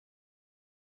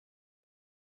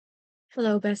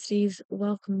Hello, besties.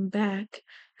 Welcome back.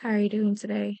 How are you doing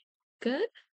today? Good?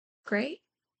 Great?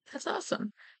 That's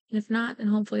awesome. And if not, then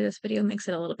hopefully this video makes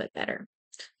it a little bit better.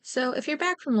 So, if you're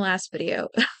back from the last video,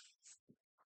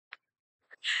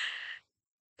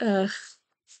 uh,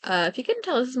 if you couldn't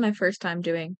tell, this is my first time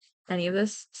doing any of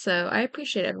this, so I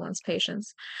appreciate everyone's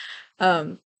patience.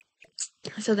 Um,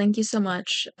 so thank you so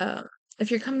much. If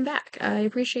you're coming back, I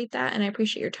appreciate that, and I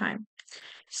appreciate your time.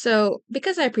 So,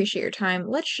 because I appreciate your time,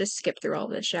 let's just skip through all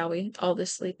this, shall we? All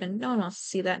this sleeping. No one wants to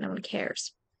see that. No one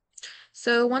cares.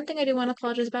 So one thing I do want to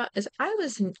apologize about is I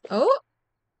was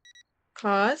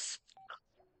pause.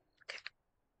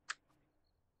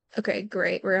 Okay,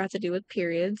 great. We're gonna have to do with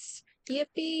periods.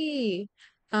 Yippee!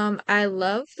 I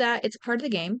love that it's part of the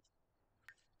game,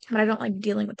 but I don't like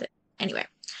dealing with it. Anyway,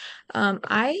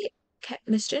 I kept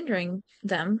misgendering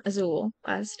them, Azul,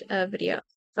 last video.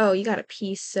 Oh, you gotta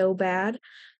pee so bad.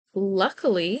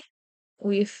 Luckily,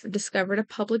 we've discovered a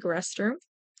public restroom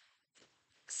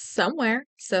somewhere,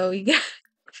 so you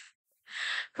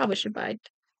probably should buy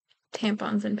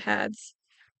tampons and pads.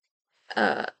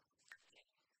 Uh,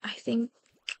 I think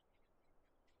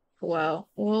Well,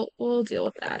 we'll deal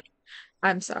with that.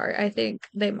 I'm sorry. I think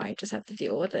they might just have to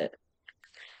deal with it.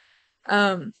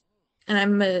 Um, and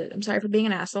I'm sorry for being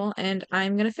an asshole, and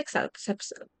I'm gonna fix that this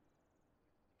episode.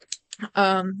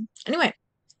 Anyway,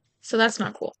 so that's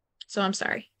not cool. So I'm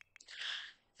sorry.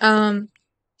 Um,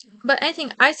 but I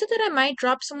think I said that I might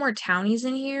drop some more townies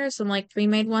in here, some like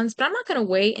pre-made ones, but I'm not gonna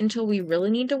wait until we really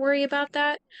need to worry about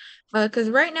that. Because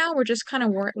right now we're just kind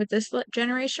of with this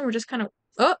generation, we're just kind of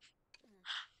oh,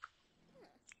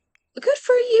 good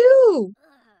for you.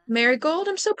 Marigold,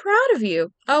 I'm so proud of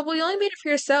you. Oh, well, you only made it for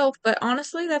yourself, but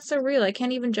honestly, that's so real. I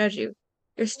can't even judge you.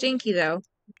 You're stinky, though.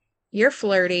 You're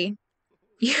flirty.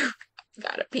 You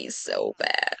gotta pee so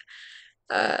bad.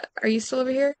 Are you still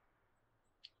over here?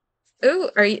 Ooh,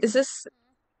 is this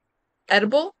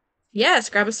edible? Yes,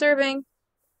 grab a serving.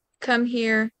 Come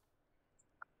here.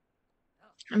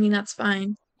 I mean, that's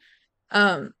fine.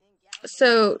 Um,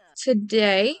 so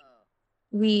today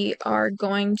we are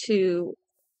going to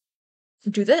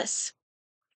do this.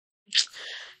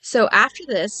 So after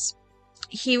this,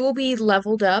 he will be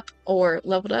leveled up,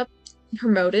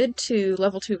 promoted to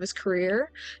level 2 of his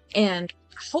career, and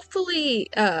hopefully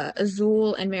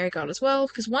Azul and Marigold as well,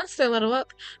 because once they're leveled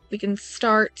up, we can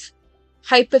start,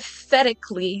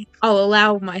 hypothetically, I'll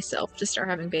allow myself to start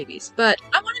having babies. But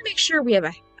I want to make sure we have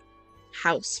a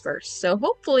house first. So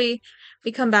hopefully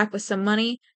we come back with some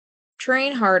money.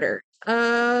 Train harder.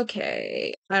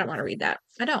 Okay. I don't want to read that.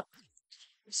 I don't.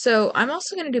 So I'm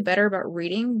also going to do better about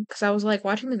reading because I was like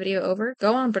watching the video over.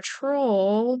 Go on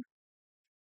patrol.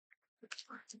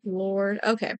 Lord.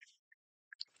 Okay.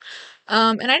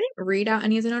 And I didn't read out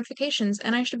any of the notifications,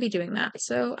 and I should be doing that.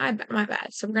 So my bad.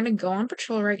 So we're gonna go on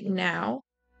patrol right now.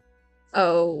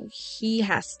 Oh, he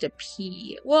has to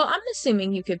pee. Well, I'm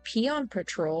assuming you could pee on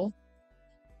patrol.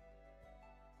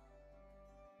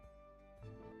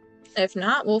 If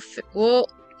not, we'll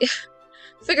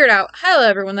figure it out. Hello,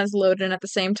 everyone that's loaded in at the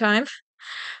same time.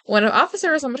 When an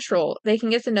officer is on patrol, they can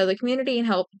get to know the community and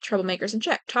help troublemakers in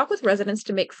check. Talk with residents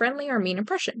to make friendly or mean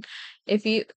impression.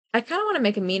 I kind of want to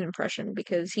make a mean impression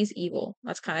because he's evil.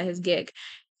 That's kind of his gig.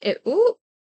 Ooh.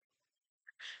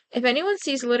 If anyone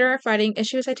sees litter or fighting,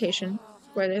 issue a citation.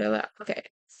 Where they allow. Okay.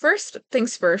 First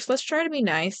things first, let's try to be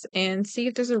nice and see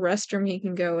if there's a restroom he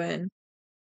can go in.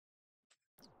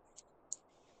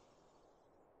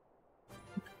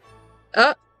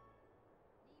 Oh,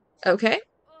 okay.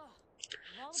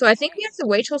 So I think we have to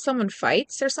wait till someone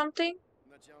fights or something.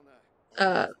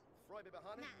 Uh,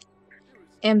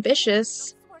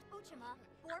 ambitious.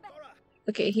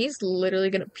 Okay, he's literally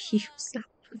gonna pee himself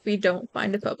if we don't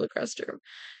find a public restroom.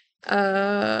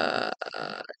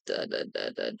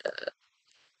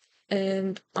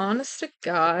 And honest to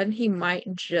God, he might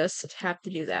just have to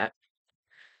do that.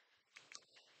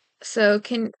 So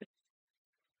good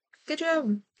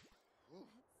job.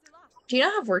 Do you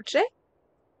not have work today?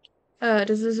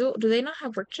 Do they not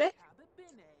have work today?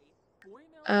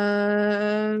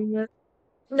 No,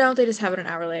 they just have it an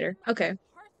hour later. Okay.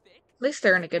 At least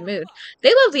they're in a good mood. They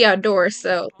love the outdoors,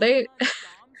 so they...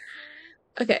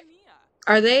 Okay.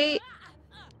 Are they...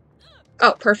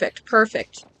 Oh, perfect.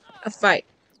 Perfect. A fight.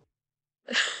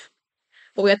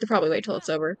 Well, we have to probably wait till it's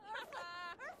over.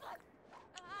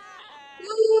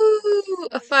 Woo!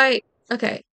 A fight.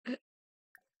 Okay.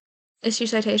 Issue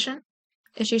citation?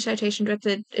 Issue citation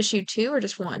directed issue 2 or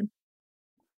just 1?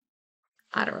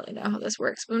 I don't really know how this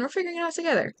works, but we're figuring it out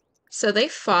together. So they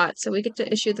fought, so we get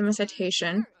to issue them a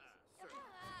citation.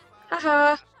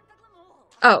 Haha.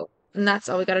 Oh, and that's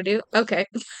all we gotta do? Okay.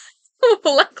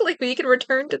 Luckily, we can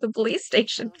return to the police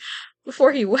station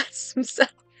before he wets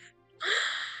himself.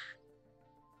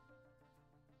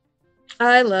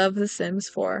 I love The Sims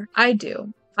 4. I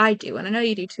do. I do. And I know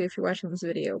you do too if you're watching this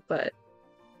video, but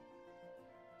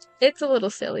it's a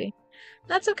little silly.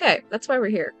 That's okay. That's why we're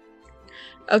here.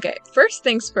 Okay, first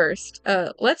things first.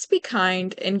 Let's be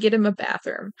kind and get him a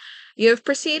bathroom. You have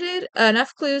proceeded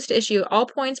enough clues to issue all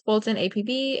points bulletin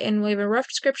APB, and we have a rough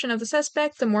description of the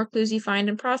suspect. The more clues you find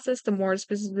and process, the more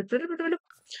specific.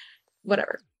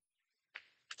 Whatever.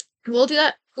 We'll do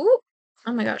that. Ooh.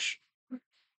 Oh my gosh.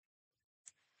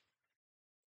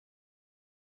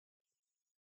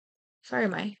 Sorry,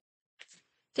 my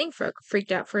thing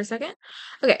freaked out for a second.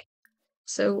 Okay,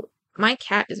 so my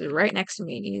cat is right next to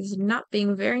me and he's not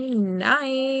being very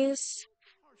nice.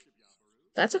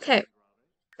 That's okay.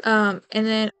 And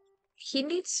then he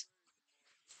needs.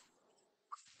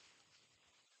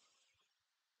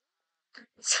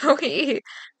 So he.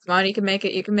 Come on, you can make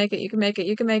it, you can make it, you can make it,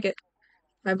 you can make it.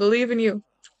 I believe in you.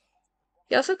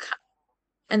 He also.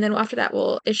 And then after that,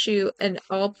 we'll issue an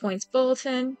all points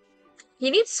bulletin. He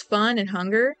needs fun and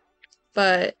hunger,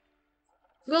 but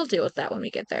we'll deal with that when we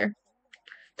get there.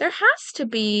 There has to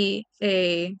be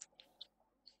a.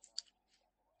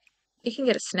 You can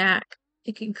get a snack.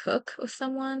 You can cook with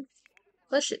someone.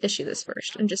 Let's issue this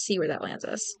first and just see where that lands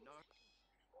us.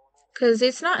 Because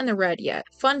it's not in the red yet.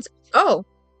 Funds. Oh!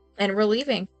 And we're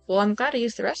leaving. Well, I'm glad I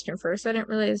used the restroom first. I didn't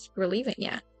realize we're leaving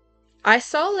yet. I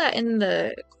saw that in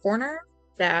the corner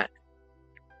that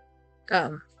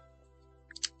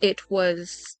it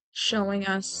was showing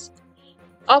us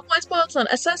all points bulletin.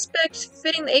 A suspect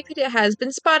fitting the APD has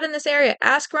been spotted in this area.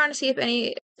 Ask around to see if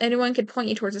anyone could point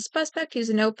you towards a suspect. Use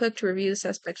a notebook to review the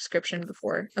suspect description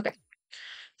before. Okay.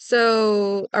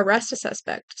 So arrest a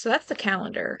suspect. So that's the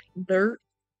calendar. Dirt.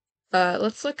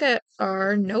 Let's look at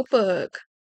our notebook.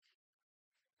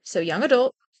 So young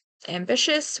adult,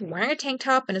 ambitious, wearing a tank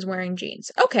top, and is wearing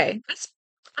jeans. Okay, that's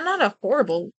not a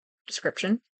horrible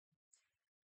description.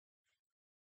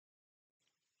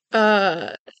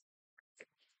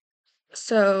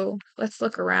 So let's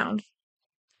look around.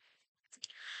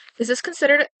 Is this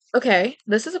considered okay?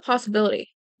 This is a possibility.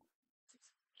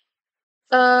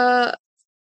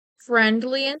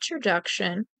 Friendly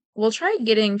introduction. We'll try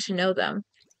getting to know them.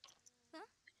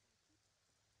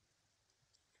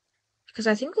 Because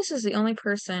I think this is the only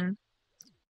person.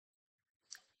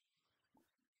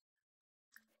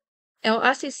 I'll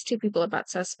ask these two people about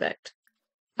suspect.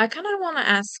 I kind of want to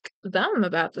ask them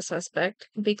about the suspect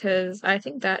because I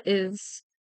think that is.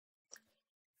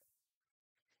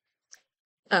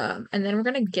 And then we're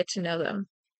gonna get to know them.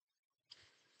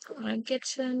 I wanna get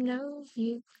to know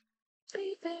you,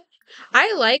 baby.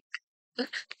 I like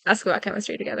ask about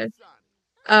chemistry together.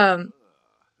 At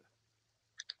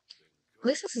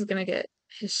least this is gonna get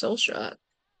his soul shot.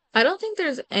 I don't think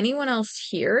there's anyone else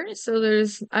here, so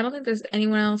I don't think there's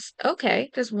anyone else. Okay,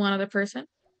 there's one other person.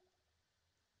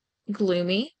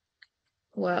 Gloomy.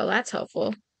 Well, that's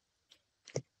helpful.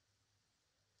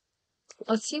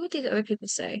 Let's see what these other people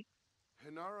say.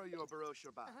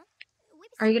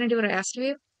 Are you gonna do what I asked of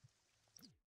you?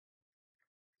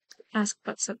 Ask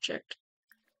about subject.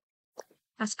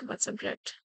 Ask about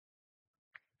subject.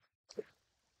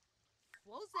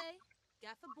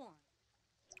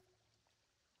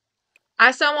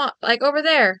 I saw one, like, over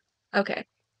there. Okay.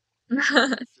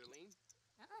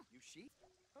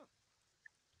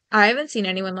 I haven't seen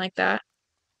anyone like that.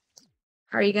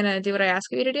 Are you gonna do what I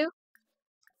ask you to do?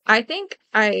 I think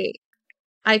I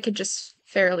could just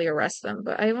fairly arrest them,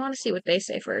 but I want to see what they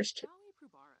say first.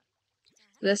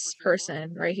 This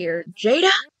person right here,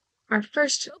 Jada, our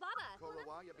first.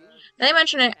 They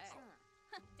mention it.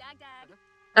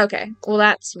 Okay, well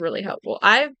that's really helpful.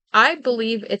 I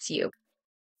believe it's you.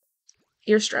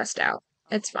 You're stressed out.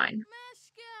 It's fine.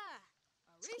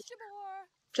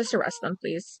 Just arrest them,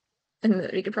 please, and then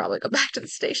we could probably go back to the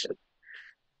station.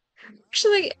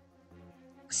 Actually.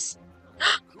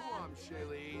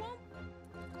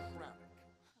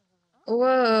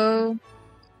 Whoa.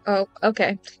 Oh,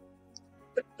 okay.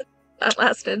 That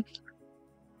lasted.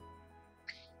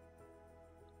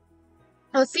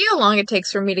 Let's see how long it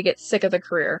takes for me to get sick of the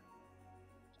career.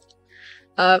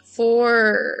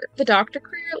 For the doctor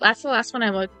career, that's the last one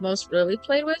I most really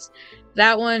played with.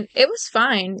 That one, it was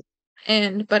fine,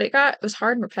 but it was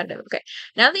hard and repetitive. Okay,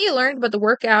 now that you learned about the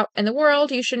workout in the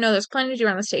world, you should know there's plenty to do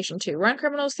around the station too. Run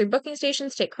criminals through booking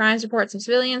stations, take crimes reports from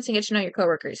civilians, and get to know your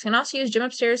coworkers. You can also use gym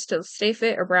upstairs to stay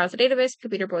fit or browse the database,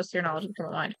 computer boosts your knowledge and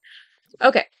criminal mind.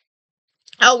 Okay.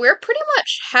 Oh, we're pretty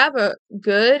much have a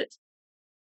good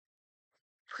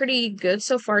pretty good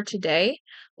so far today.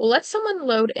 We'll let someone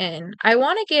load in. I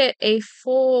want to get a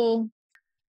full...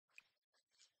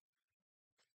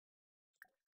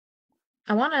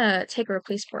 I want to take a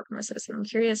police report from a citizen. I'm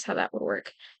curious how that would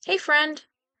work. Hey, friend.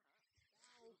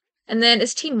 And then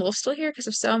is Teen Wolf still here? Because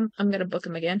if so, I'm gonna book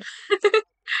him again.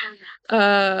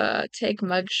 Take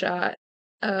mugshot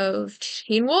of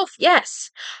Teen Wolf. Yes.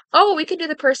 Oh, we could do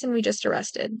the person we just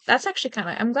arrested. That's actually kind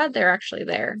of... I'm glad they're actually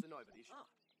there.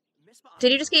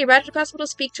 Did you just get your badge to hospital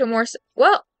to speak to a more...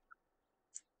 Well,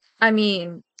 I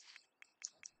mean,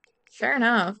 fair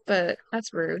enough, but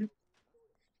that's rude.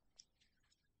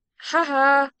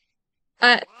 Haha.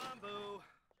 Uh,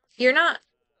 you're not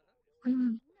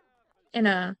in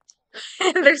a...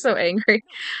 They're so angry.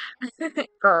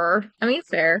 Grr. I mean,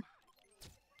 fair.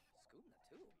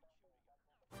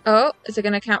 Oh, is it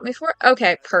gonna count me for it?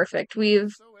 Okay, perfect.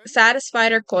 We've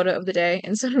satisfied our quota of the day,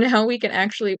 and so now we can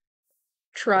actually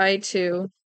try to,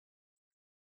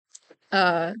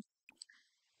 uh,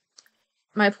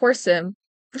 my poor sim.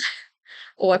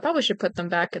 Oh, I probably should put them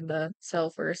back in the cell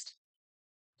first.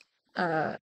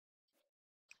 Uh,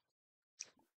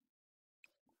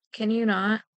 can you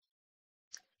not?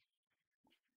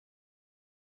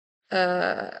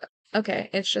 Uh, okay,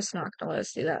 it's just not gonna let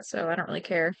us do that, so I don't really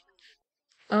care.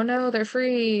 Oh no, they're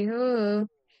free. Oh,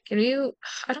 can you?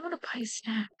 I don't want to buy a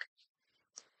snack.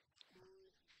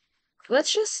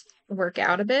 Let's just work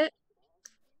out a bit.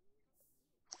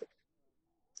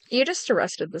 You just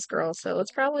arrested this girl, so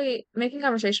it's probably making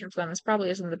conversation with them is probably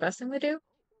isn't the best thing to do.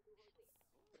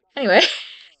 Anyway,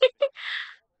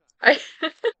 I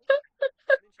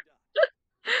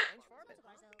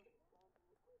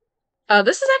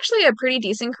this is actually a pretty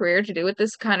decent career to do with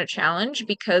this kind of challenge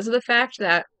because of the fact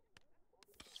that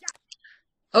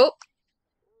oh,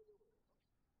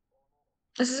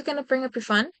 this is gonna bring up your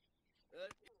fun.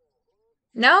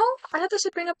 No, I thought this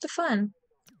would bring up the fun.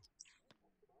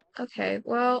 Okay,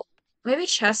 well, maybe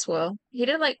chess will. He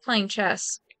did like playing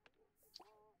chess.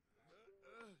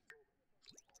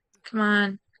 Come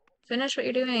on, finish what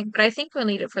you're doing. But I think we'll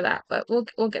need it for that. But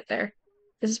we'll get there.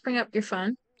 Does this bring up your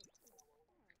fun?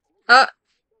 Uh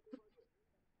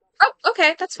oh,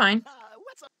 okay, that's fine.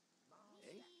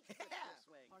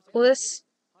 Will this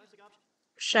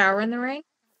shower in the rain?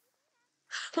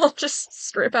 We'll just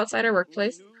strip outside our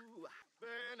workplace.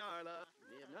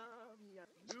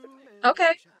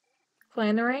 Okay, play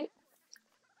in the rain.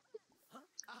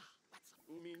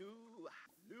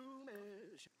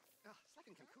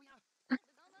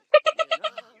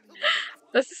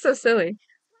 This is so silly.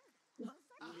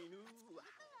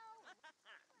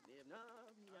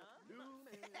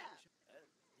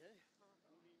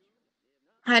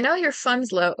 I know your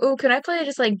fun's low. Ooh, can I play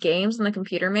just like games on the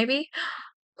computer maybe?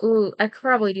 Ooh, I could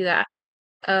probably do that.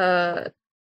 Uh,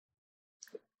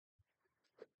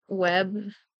 web,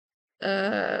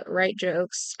 write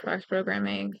jokes, cross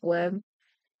programming, web,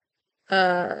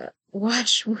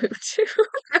 watch Woo2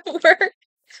 at work.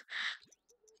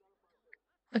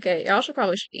 Okay, y'all should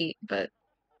eat, but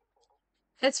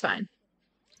it's fine.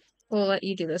 We'll let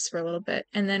you do this for a little bit.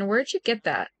 And then where'd you get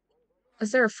that?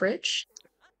 Is there a fridge?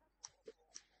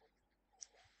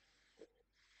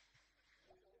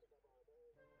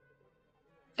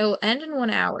 It will end in 1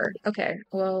 hour. Okay.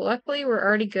 Well, luckily we're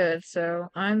already good, so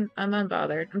I'm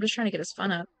unbothered. I'm just trying to get his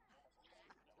fun up.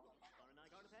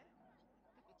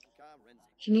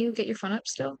 Can you get your fun up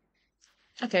still?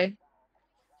 Okay.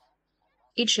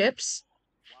 Eat chips?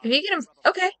 If you get him,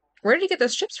 okay. Where did you get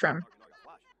those chips from?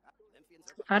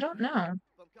 I don't know.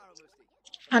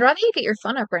 I'd rather you get your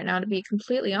fun up right now, to be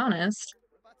completely honest.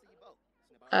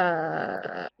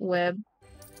 Web.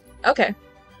 Okay.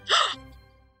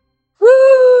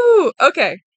 Woo!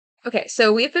 Okay. Okay,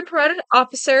 so we've been promoted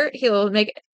officer. He'll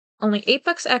make only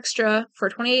 $8 extra for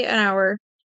 28 an hour,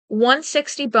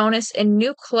 160 bonus and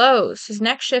new clothes. His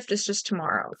next shift is just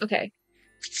tomorrow. Okay.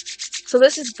 So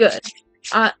this is good.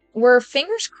 We're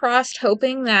fingers crossed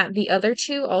hoping that the other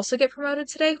two also get promoted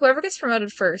today. Whoever gets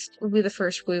promoted first will be the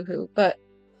first woohoo. But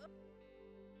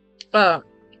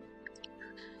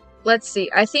let's see.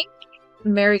 I think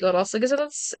Marigold also gives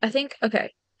us I think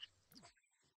okay.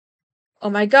 Oh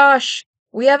my gosh.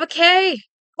 We have a K!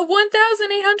 A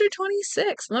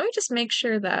 1,826. Let me just make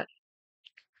sure that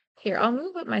here, I'll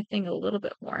move up my thing a little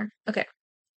bit more. Okay.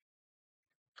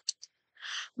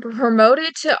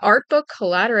 Promoted to art book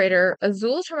collaborator.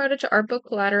 Azul's promoted to art book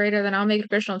collaborator, then I'll make it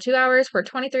additional 2 hours for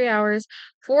 23 hours.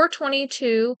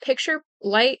 422. Picture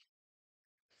light.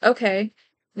 Okay.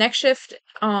 Next shift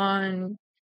on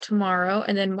tomorrow.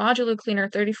 And then modular cleaner,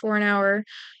 34 an hour.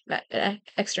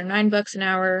 Extra $9 an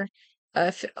hour.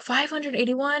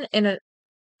 581 and a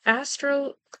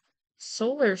astro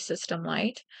Solar system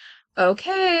light.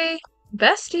 Okay,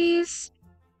 besties.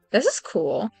 This is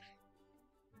cool.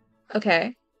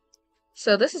 Okay,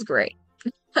 so this is great.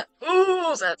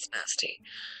 Ooh, that's nasty.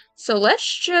 So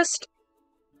let's just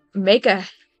make a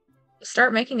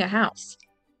start making a house.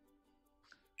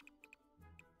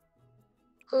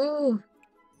 Ooh.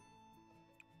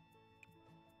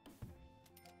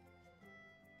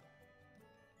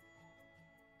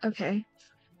 Okay.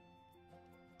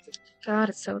 God,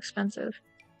 it's so expensive.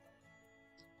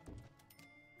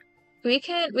 We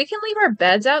can leave our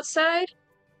beds outside,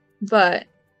 but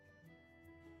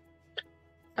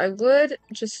I would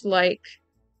just like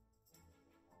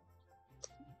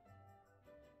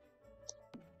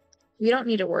we don't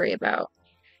need to worry about.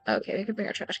 Okay, we could bring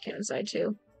our trash can inside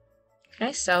too. Can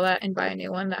I sell that and buy a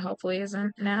new one that hopefully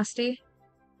isn't nasty?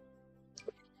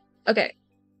 Okay.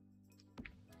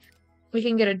 We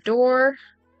can get a door.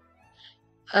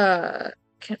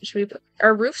 Should we put,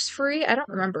 are roofs free? I don't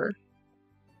remember.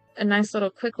 A nice little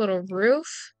quick little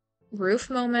roof. Roof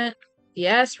moment.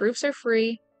 Yes, roofs are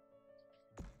free.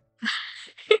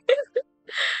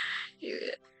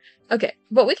 Okay,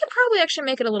 but we could probably actually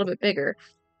make it a little bit bigger.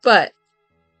 But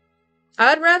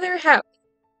I'd rather have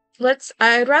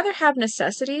I'd rather have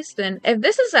necessities than if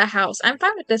this is a house. I'm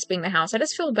fine with this being the house. I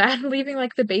just feel bad leaving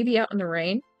like the baby out in the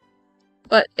rain.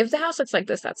 But if the house looks like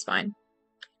this, that's fine.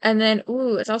 And then,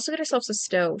 ooh, let's also get ourselves a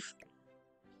stove.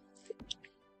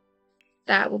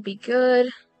 That will be good.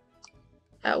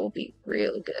 That will be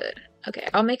really good. Okay,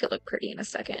 I'll make it look pretty in a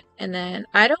second. And then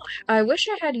I wish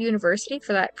I had university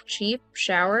for that cheap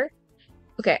shower.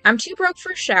 Okay, I'm too broke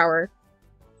for a shower,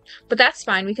 but that's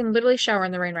fine. We can literally shower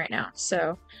in the rain right now.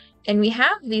 So, and we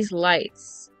have these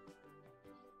lights,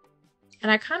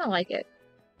 and I kind of like it.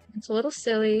 It's a little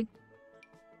silly.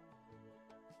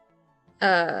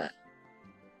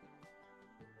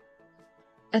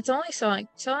 It's only selling.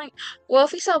 Well,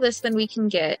 if we sell this, then we can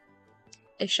get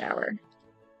a shower.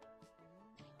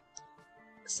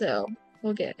 So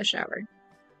we'll get a shower.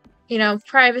 You know,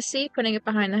 privacy, putting it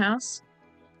behind the house.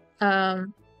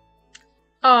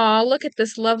 Aw, look at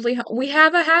this lovely we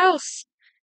have a house!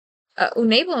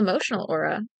 Enable emotional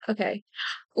aura. Okay.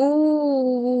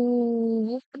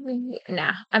 Ooh.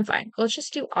 Nah, I'm fine. Let's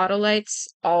just do auto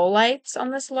lights, all lights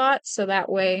on this lot, so that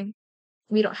way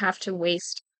we don't have to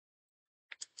waste.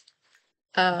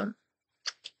 Um,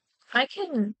 I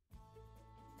can...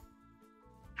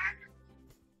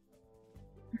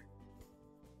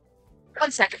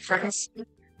 One second, friends.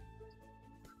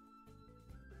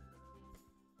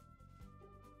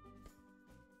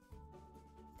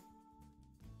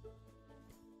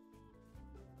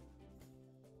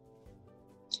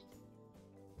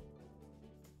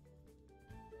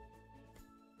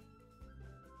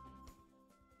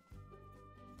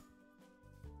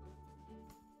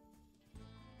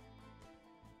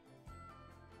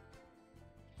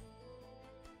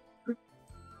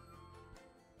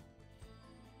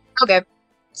 Okay.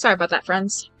 Sorry about that,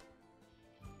 friends.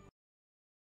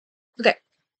 Okay.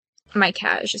 My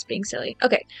cat is just being silly.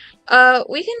 Okay.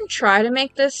 We can try to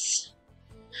make this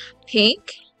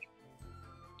pink,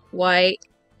 white.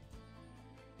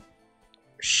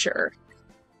 Sure.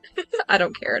 I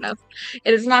don't care enough.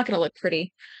 It is not gonna look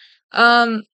pretty.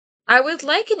 I would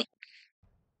like an...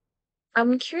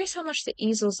 I'm curious how much the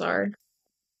easels are.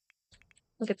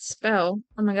 Look at spell.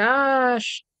 Oh my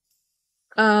gosh.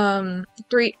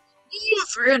 300.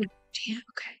 Damn,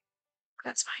 okay.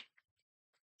 That's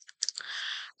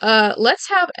fine. Let's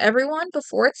have everyone,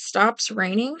 before it stops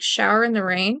raining, shower in the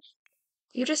rain.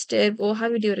 You just did. We'll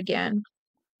have you do it again.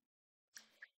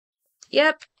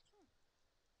 Yep.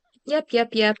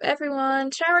 Yep.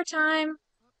 Everyone, shower time.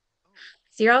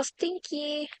 You're all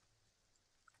stinky.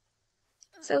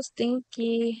 So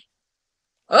stinky.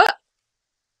 Oh!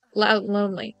 Loud and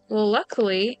lonely. Well,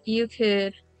 luckily, you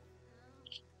could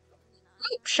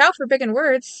shout for big and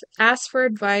words, ask for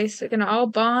advice. We can all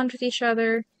bond with each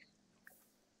other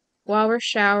while we're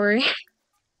showering.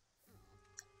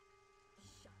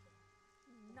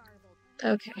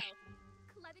 Okay.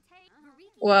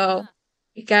 Well,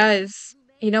 guys,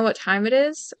 you know what time it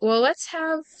is? Well, let's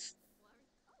have...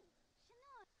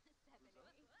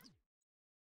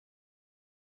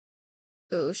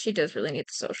 Ooh, she does really need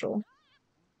the social.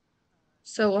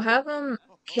 So we'll have them...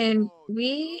 Can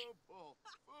we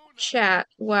chat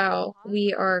while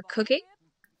we are cooking?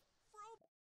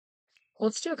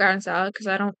 Let's do a garden salad, because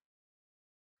I don't...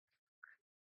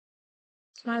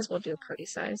 Might as well do a party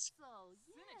size.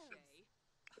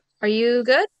 Are you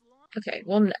good? Okay,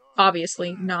 well,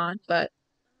 obviously not, but...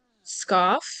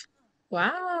 Scoff?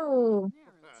 Wow.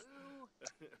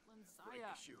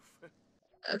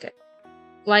 Okay.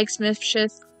 likes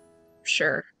mischief,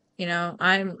 sure. You know,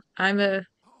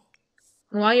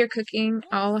 while you're cooking,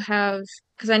 I'll have,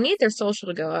 because I need their social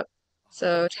to go up.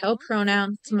 So tell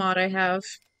pronouns mod I have.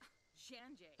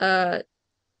 Uh,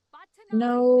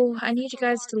 no, I need you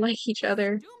guys to like each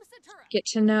other. Get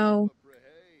to know,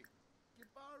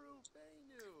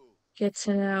 get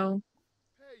to know,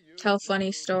 tell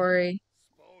funny story.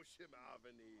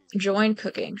 Join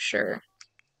cooking, sure.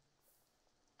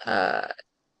 Uh,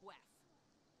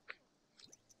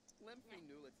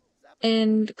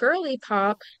 and Girly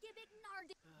Pop,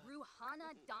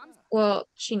 well,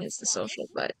 she needs the social,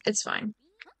 but it's fine.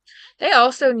 They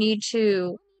also need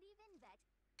to.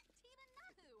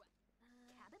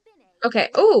 Okay.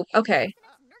 Oh, okay.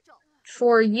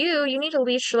 For you, you need to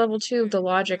reach level 2 of the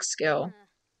logic skill.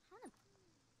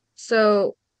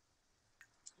 So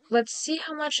let's see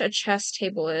how much a chess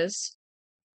table is.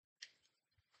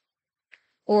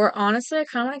 Or honestly, I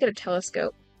kind of want to get a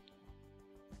telescope.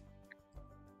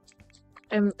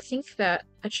 I think that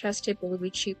a chess table would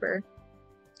be cheaper.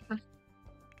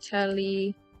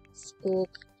 Telescope.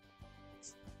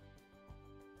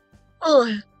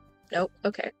 Oh, nope.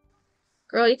 Okay.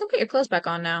 Girl, you can put your clothes back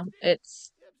on now.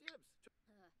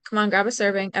 Come on, grab a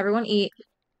serving. Everyone eat.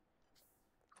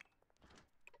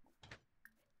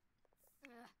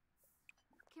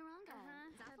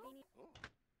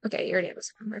 Okay, you already have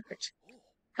this. Perfect.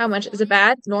 How much? Is it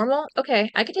bad? Normal?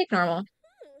 Okay, I can take normal.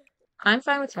 I'm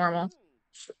fine with normal.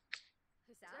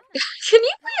 Can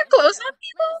you put your clothes on,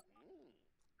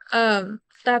 people?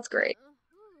 That's great.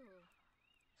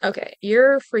 Okay,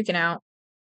 you're freaking out.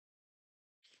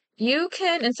 You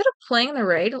can, instead of playing the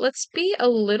raid, let's be a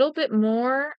little bit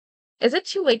more. Is it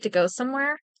too late to go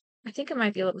somewhere? I think it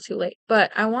might be a little too late,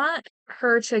 but I want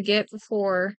her to get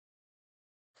before,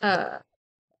 uh,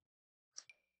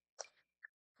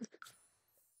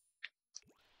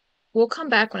 we'll come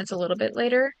back when it's a little bit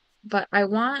later, but I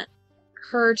want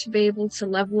her to be able to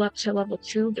level up to level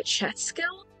 2 the chess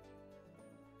skill.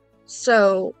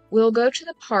 So we'll go to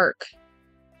the park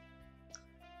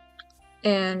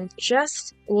and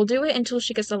we'll do it until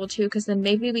she gets level 2, because then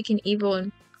maybe we can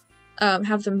even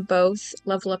have them both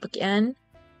level up again,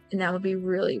 and that would be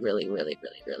really, really, really,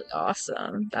 really, really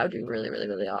awesome. That would be really, really,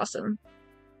 really awesome.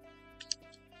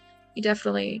 We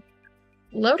definitely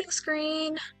loading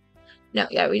screen. No,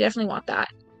 yeah, we definitely want that.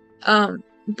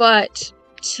 But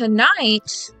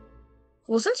tonight,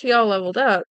 well, since we all leveled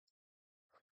up,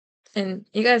 and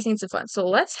you guys need some fun, so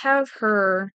let's have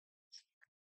her.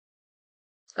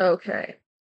 Okay.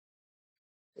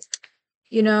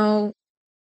 You know,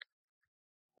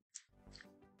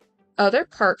 other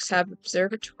parks have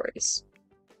observatories.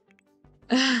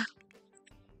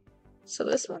 So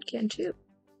this one can too.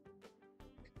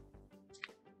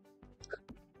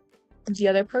 The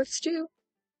other parks do.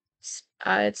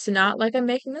 It's not like I'm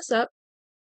making this up.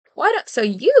 Why don't, so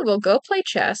you will go play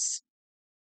chess.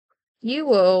 You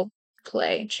will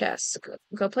play chess.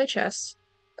 Go play chess.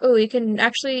 Oh, you can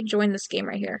actually join this game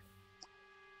right here.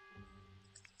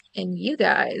 And you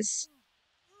guys,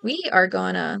 we are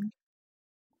gonna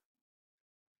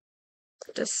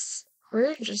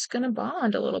we're just gonna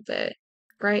bond a little bit.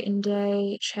 Bright and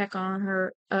day, check on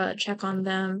her, check on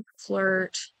them,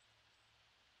 flirt.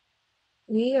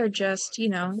 We are just,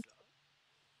 and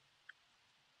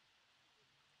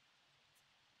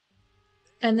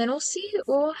then we'll see what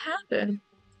will happen.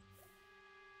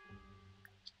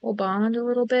 We'll bond a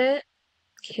little bit.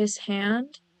 Kiss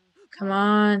hand. Come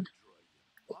on.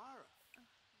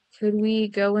 Could we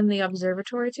go in the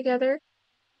observatory together?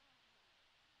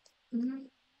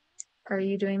 Are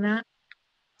you doing that?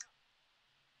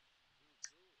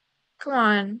 Come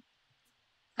on.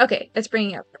 Okay, it's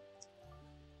bringing up.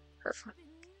 Perfect.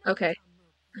 Okay.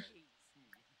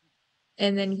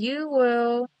 And then you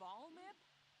will.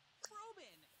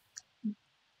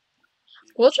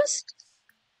 We'll just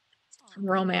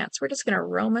romance. We're just gonna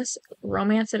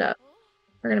romance it up.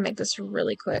 We're gonna make this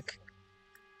really quick.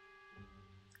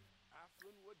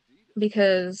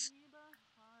 Because,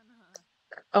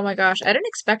 oh my gosh, I didn't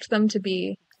expect them to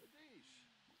be.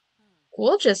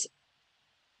 We'll just.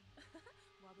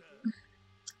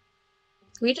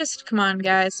 Come on,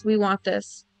 guys. We want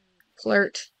this.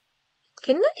 Flirt.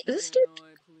 Can this dude?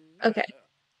 Okay.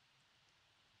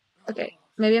 Okay.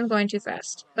 Maybe I'm going too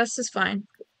fast. This is fine.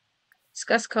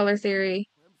 Discuss color theory.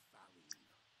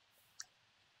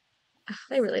 Ugh,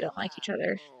 they really don't like each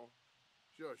other.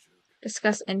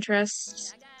 Discuss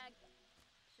interests.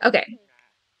 Okay.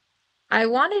 I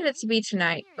wanted it to be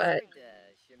tonight, but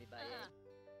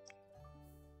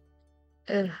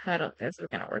I don't think this is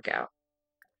gonna work out.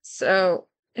 So,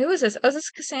 who is this? Oh, is this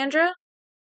Cassandra?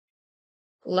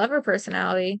 Lover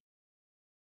personality.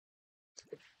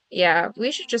 Yeah,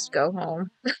 we should just go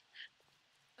home.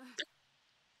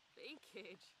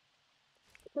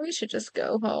 We should just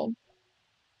go home.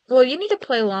 Well, you need to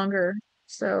play longer.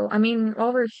 So, I mean,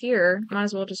 while we're here, might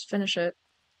as well just finish it.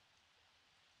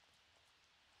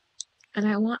 And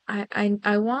I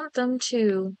want them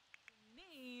to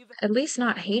at least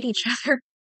not hate each other.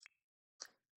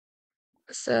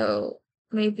 So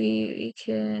maybe we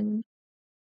can,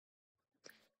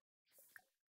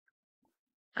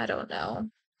 I don't know.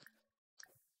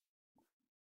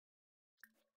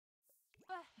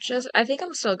 I think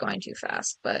I'm still going too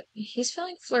fast, but he's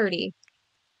feeling flirty.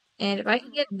 And if I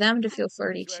can get them to feel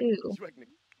flirty too,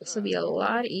 this will be a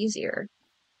lot easier.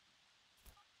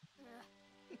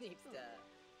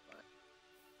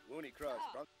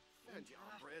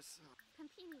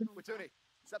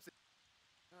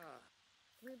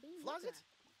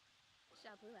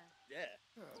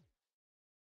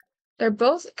 They're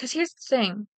both, because here's the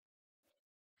thing.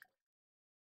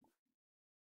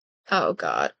 Oh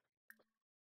God.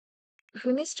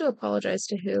 Who needs to apologize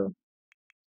to who?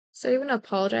 Is there even an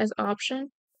apologize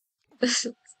option?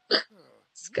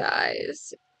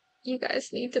 Guys, you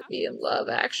guys need to be in love,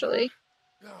 actually.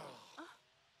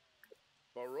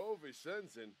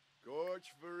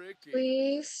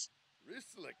 Please?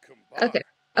 Okay,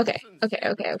 okay.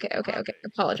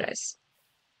 Apologize.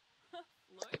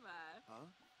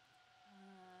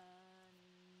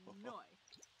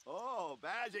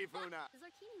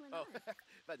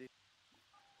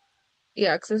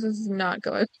 Yeah, because this is not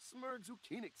going.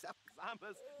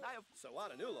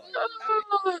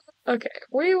 Okay,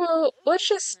 we will. Let's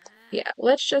just. Yeah,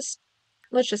 let's just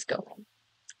go home.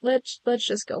 Let's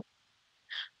just go.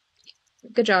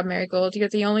 Good job, Marigold. You're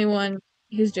the only one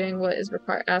who's doing what is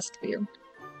required asked of you.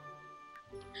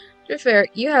 To be fair,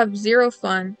 you have zero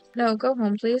fun. No, go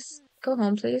home, please. Go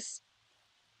home, please.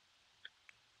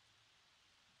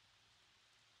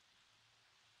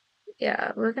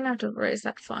 Yeah, we're gonna have to raise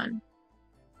that fun.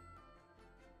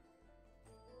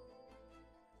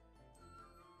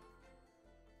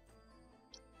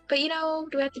 But you know,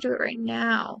 do we have to do it right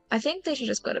now? I think they should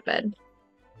just go to bed.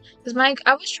 Because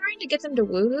I was trying to get them to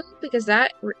woohoo because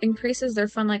that increases their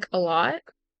fun like a lot.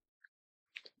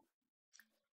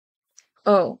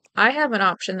 Oh, I have an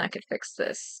option that could fix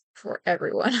this for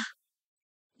everyone.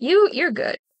 You're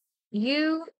good.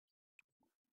 You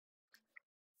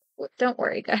don't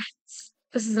worry, guys.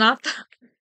 This is not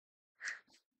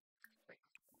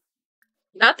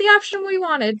the option we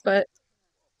wanted, but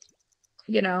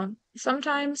you know,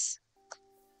 sometimes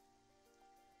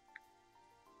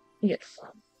yes.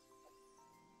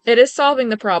 It is solving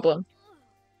the problem.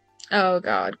 Oh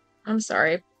God. I'm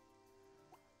sorry.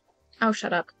 Oh,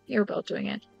 shut up. You're both doing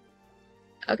it.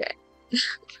 Okay.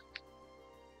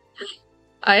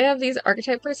 I have these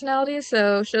archetype personalities,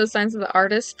 so shows signs of the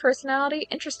artist personality.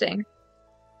 Interesting.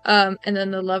 And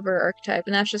then the lover archetype,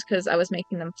 and that's just because I was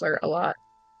making them flirt a lot.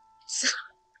 So,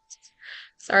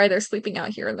 sorry, they're sleeping out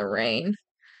here in the rain.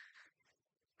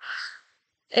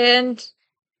 And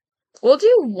we'll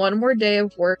do one more day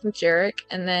of work with Jarek,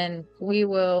 and then we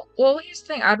will. Well, here's the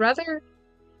thing: I'd rather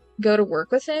go to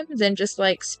work with him than just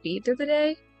like speed through the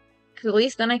day, because at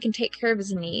least then I can take care of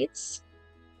his needs.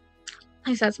 At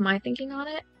least that's my thinking on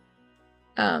it.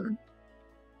 Um,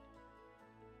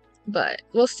 but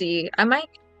we'll see. I'm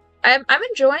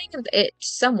enjoying it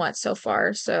somewhat so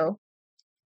far. So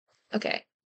okay,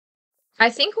 I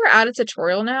think we're out of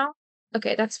tutorial now.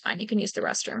 Okay, that's fine. You can use the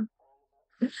restroom.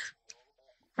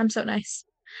 I'm so nice.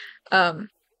 Um,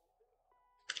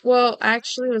 well, I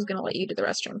actually was gonna let you do the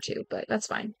restroom too, but that's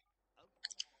fine.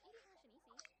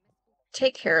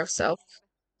 Take care of self.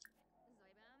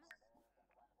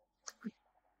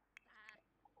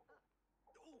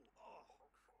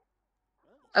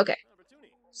 Okay,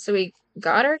 so we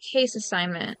got our case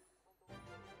assignment.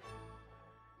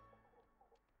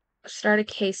 Start a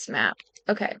case map.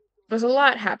 Okay, there's a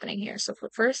lot happening here. So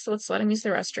first, let's let him use the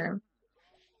restroom.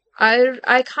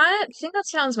 I kind of think that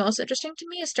sounds most interesting to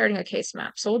me is starting a case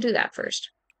map. So we'll do that first.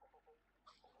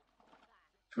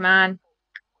 Come on.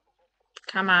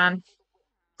 Come on.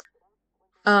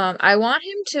 I want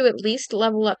him to at least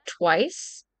level up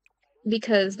twice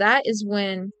because that is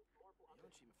when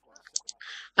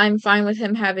I'm fine with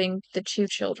him having the 2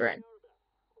 children.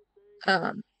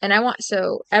 And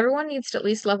so everyone needs to at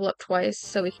least level up twice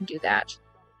so we can do that.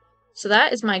 So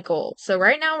that is my goal. So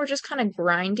right now we're just kind of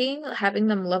grinding, having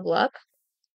them level up.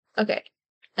 Okay.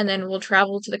 And then we'll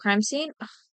travel to the crime scene. Oh,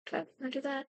 do I want to do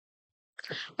that?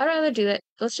 I'd rather do it.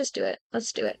 Let's just do it.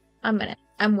 Let's do it. I'm in it.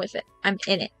 I'm with it. I'm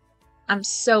in it. I'm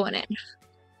so in it.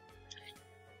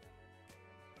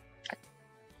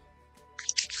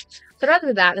 But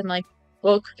rather that than like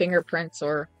book fingerprints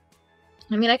or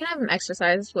I mean I can have him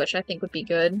exercise, which I think would be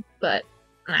good, but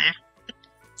nah.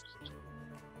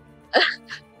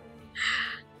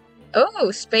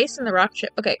 Oh, space in the rocket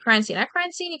ship. Okay, crime scene. At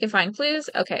crime scene, you can find clues.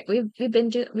 Okay, we've been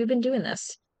doing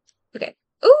this. Okay.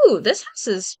 Ooh, this house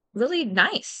is really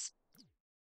nice.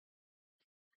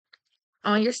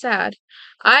 Oh, you're sad.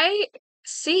 I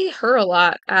see her a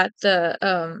lot at the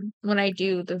when I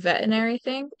do the veterinary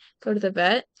thing. Go to the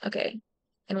vet. Okay.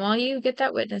 And while you get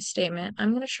that witness statement,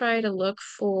 I'm gonna try to look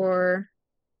for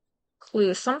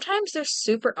clues. Sometimes they're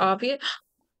super obvious.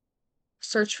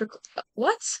 Search for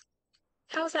what?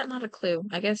 How is that not a clue?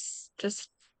 I guess just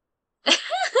look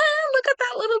at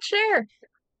that little chair.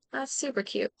 That's super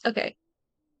cute. Okay.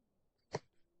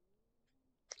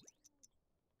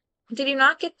 Did you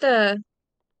not get the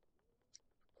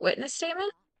witness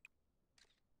statement?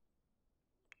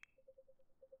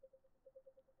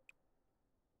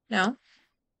 No?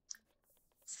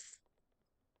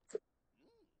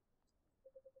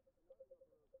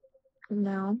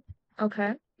 No.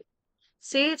 Okay.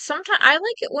 See, sometimes I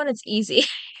like it when it's easy.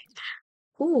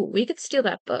 Ooh, we could steal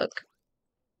that book.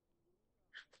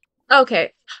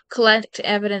 Okay. Collect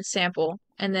evidence sample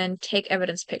and then take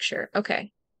evidence picture.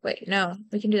 Okay. Wait, no.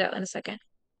 We can do that in a second.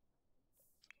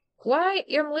 Why?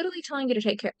 I'm literally telling you to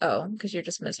take care. Oh, because you're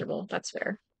just miserable. That's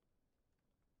fair.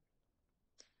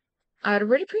 I'd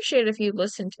really appreciate it if you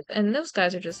listened to. And those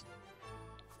guys are just.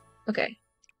 Okay.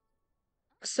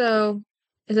 So,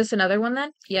 is this another one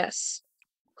then? Yes.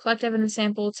 Collect evidence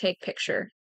sample, take picture.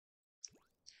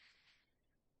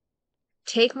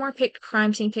 Take more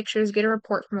crime scene pictures, get a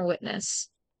report from a witness.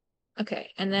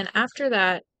 Okay, and then after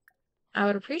that, I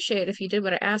would appreciate if you did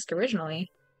what I asked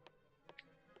originally.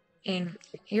 And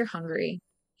you're hungry.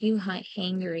 You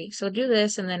hangry. So do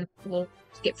this, and then we'll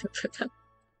get food for them.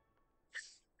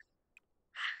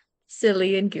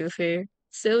 Silly and goofy.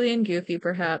 Silly and goofy,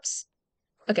 perhaps.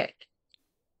 Okay,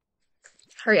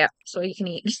 hurry up so you can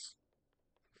eat.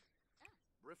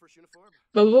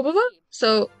 Blah, blah, blah, blah.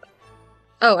 So,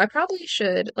 oh, I probably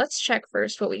should. Let's check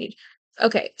first what we need.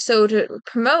 Okay, so to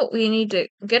promote, we need to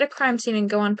get a crime scene and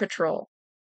go on patrol.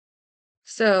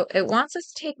 So it wants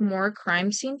us to take more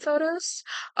crime scene photos.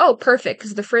 Oh, perfect,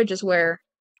 because the fridge is where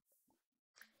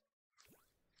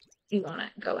you want to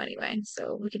go anyway.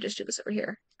 So we could just do this over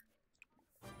here.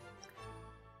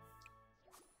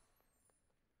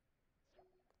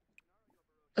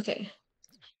 Okay.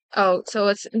 Oh, so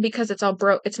it's because it's all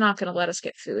broke. It's not going to let us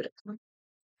get food.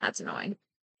 That's annoying.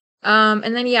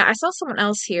 And then yeah, I saw someone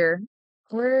else here.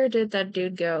 Where did that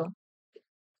dude go?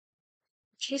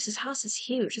 Jeez, his house is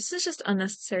huge. This is just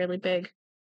unnecessarily big.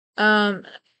 Um,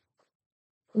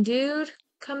 dude,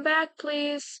 come back,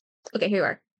 please. Okay, here you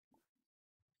are.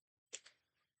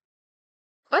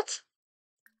 What?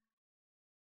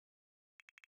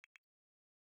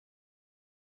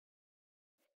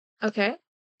 Okay.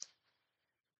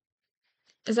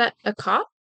 Is that a cop?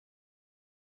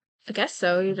 I guess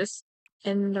so. You're just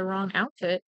in the wrong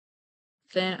outfit.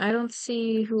 Then I don't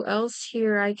see who else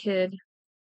here I could.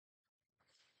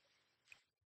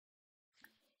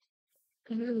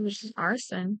 Maybe it was just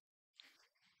arson.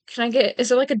 Can I get?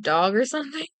 Is it like a dog or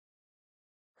something?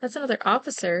 That's another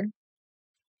officer.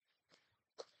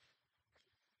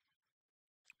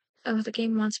 Oh, the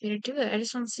game wants me to do it. I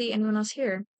just don't see anyone else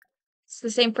here. It's the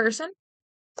same person?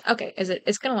 Okay, is it?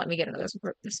 It's gonna let me get another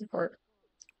support.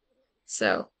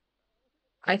 So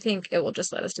I think it will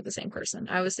just let us do the same person.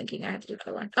 I was thinking I had to do the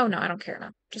other one. Oh no, I don't care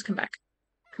now. Just come back.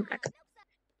 Come back.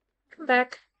 Come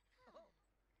back.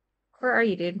 Where are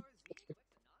you, dude?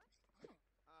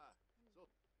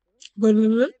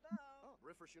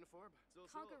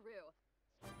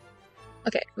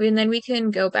 Okay, and then we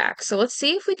can go back. So let's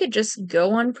see if we could just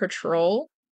go on patrol.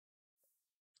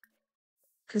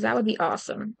 Because that would be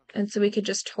awesome. And so we could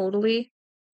just totally.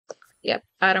 Yep,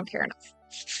 I don't care enough.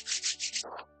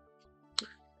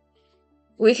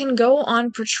 We can go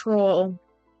on patrol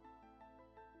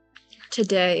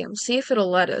today and see if it'll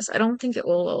let us. I don't think it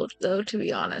will, though, to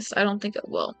be honest. I don't think it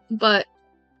will. But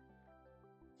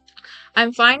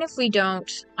I'm fine if we don't.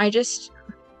 I just.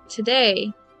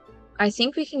 Today, I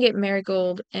think we can get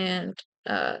Marigold and.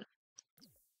 Well,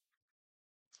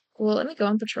 let me go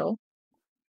on patrol.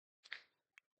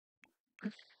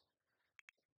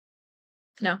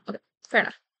 No, okay. Fair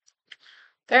enough.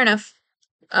 Fair enough.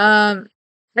 Are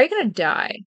you gonna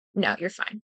die? No, you're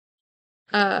fine.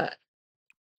 Uh,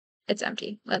 it's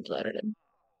empty. Let's load it in.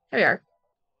 Here we are.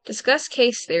 Discuss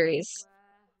case theories.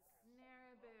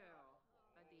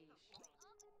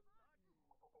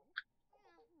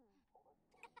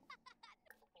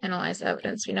 Analyze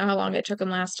evidence. We know how long it took him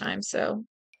last time, so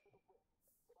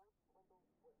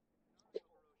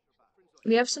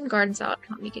We have some garden salad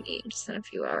we can eat just in a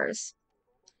few hours.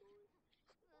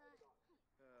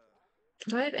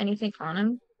 Do I have anything on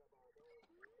him?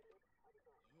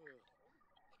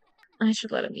 I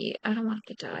should let him eat. I don't want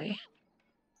him to die.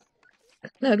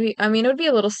 I mean, it would be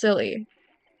a little silly.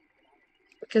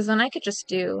 Because then I could just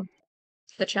do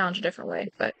the challenge a different way,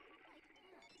 but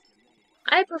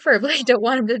I preferably don't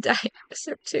want him to die in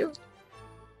episode 2.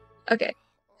 Okay.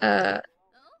 Uh,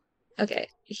 okay.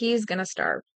 He's gonna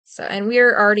starve. So, and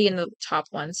we're already in the top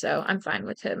one, so I'm fine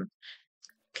with him.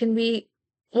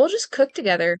 We'll just cook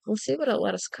together. We'll see what it'll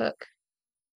let us cook.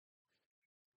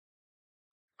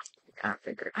 I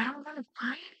don't want to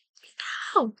buy it.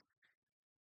 No!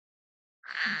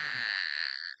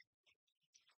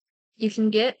 You can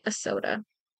get a soda.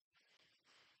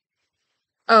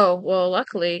 Oh, well,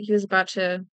 luckily, he was about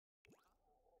to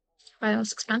buy the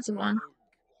most expensive one.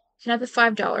 You can have the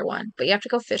 $5 one, but you have to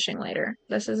go fishing later.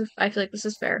 I feel like this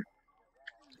is fair.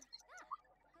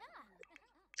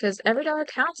 Because every dollar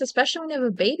counts, especially when you have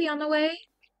a baby on the way.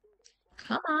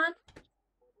 Come on.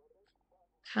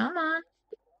 Come on.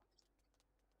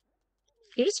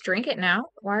 You just drink it now?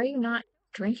 Why are you not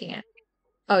drinking it?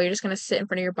 Oh, you're just gonna sit in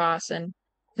front of your boss and...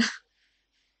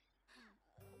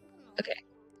 Okay.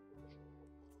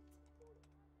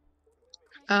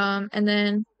 And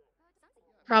then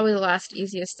probably the last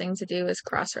easiest thing to do is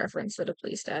cross-reference the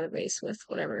police database with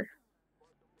whatever.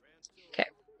 Okay.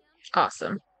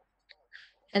 Awesome.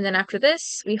 And then after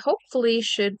this, we hopefully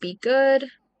should be good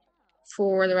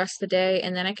for the rest of the day,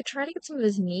 and then I could try to get some of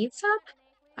his needs up.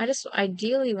 I just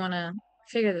ideally want to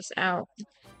figure this out.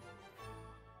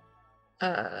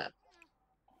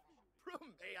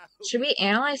 Should we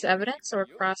analyze evidence or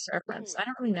cross-reference? I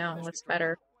don't really know what's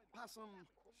better.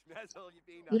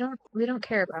 We don't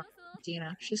care about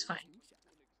Dina. She's fine.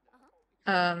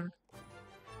 I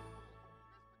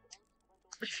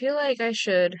feel like I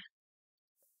should,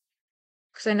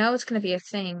 because I know it's going to be a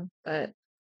thing, but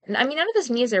I mean, none of his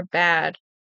needs are bad.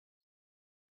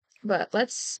 But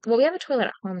well, we have a toilet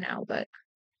at home now, but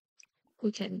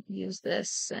we can use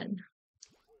this and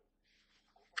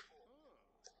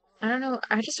I don't know.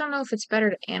 I just don't know if it's better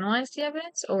to analyze the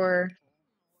evidence or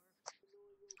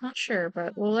not sure,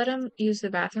 but we'll let him use the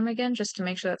bathroom again just to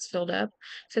make sure that's filled up.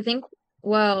 So I think,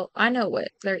 well, I know what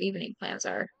their evening plans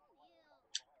are.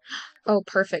 Oh,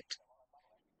 perfect.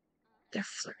 They're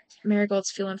flirty. Marigold's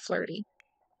feeling flirty.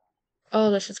 Oh,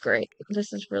 this is great.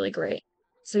 This is really great.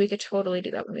 So we could totally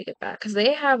do that when we get back because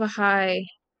they have a high.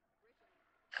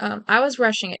 I was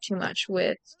rushing it too much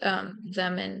with them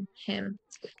and him,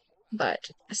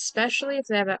 but especially if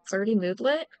they have that flirty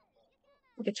moodlet,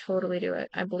 we could totally do it.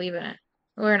 I believe in it.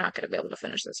 We're not going to be able to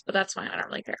finish this, but that's fine. I don't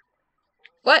really care.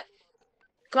 What?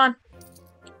 Come on.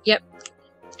 Yep.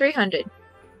 300.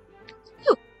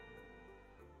 Woo!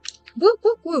 Woo,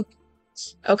 woo, woo.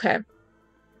 Okay.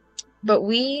 But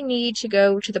we need to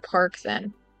go to the park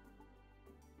then.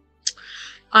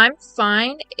 I'm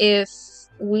fine if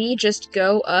we just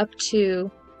go up to...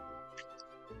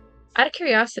 Out of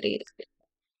curiosity,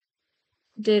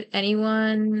 did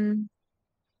anyone...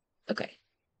 Okay.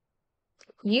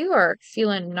 You are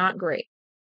feeling not great.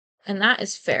 And that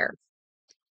is fair.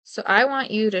 So I want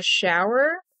you to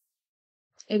shower.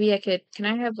 Maybe I could... Can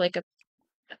I have like a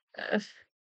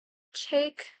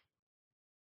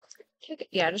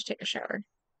yeah, just take a shower.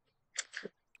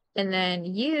 And then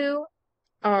you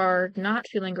are not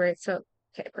feeling great, so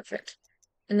okay, perfect.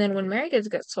 And then when Mary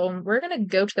gets home, we're gonna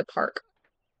go to the park.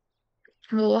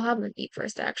 Well, we'll have them eat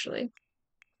first, actually.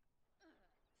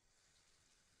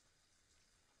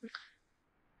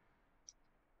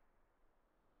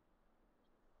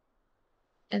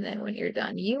 And then when you're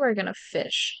done, you are gonna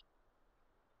fish.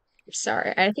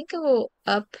 Sorry, I think it will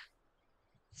up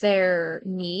their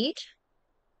need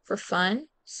for fun,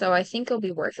 so I think it'll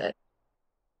be worth it.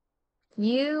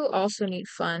 You also need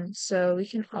fun, so we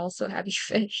can also have you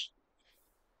fish.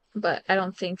 But I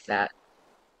don't think that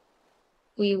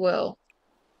we will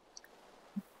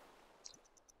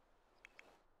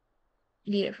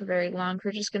need it for very long.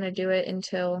 We're just gonna do it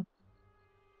until...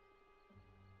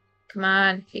 Come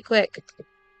on, be quick.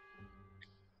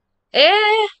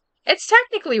 It's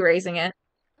technically raising it.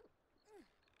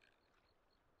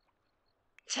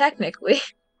 Technically.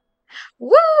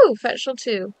 Woo! Fetch level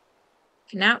 2.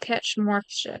 Can now catch more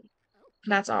shit.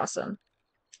 That's awesome.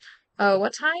 Oh,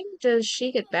 what time does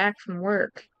she get back from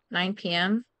work? 9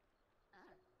 p.m.?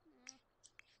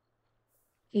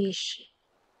 Eesh.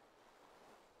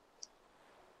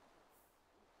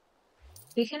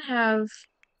 We can have...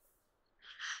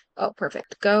 Oh,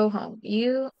 perfect. Go home.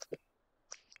 You...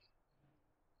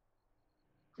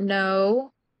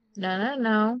 No. No, no,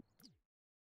 no.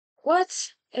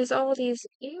 What is all these?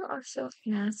 You are so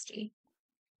nasty.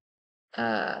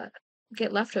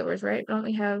 Get leftovers, right? Don't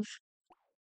we have...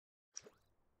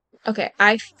 Okay,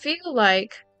 I don't feel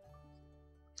like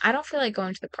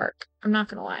going to the park. I'm not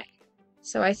gonna lie.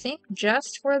 So I think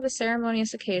just for the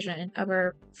ceremonious occasion of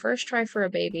our first try for a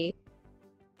baby,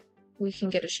 we can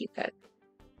get a sheep pet.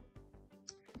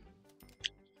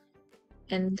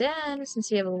 And then,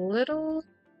 since we have a little...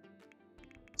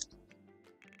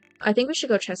 I think we should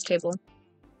go chess table.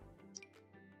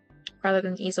 Rather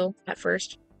than easel at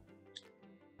first.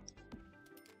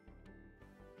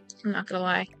 I'm not gonna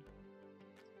lie.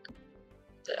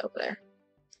 Put it over there.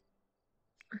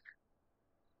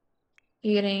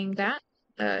 You getting that?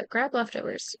 Grab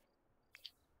leftovers.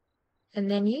 And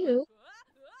then you...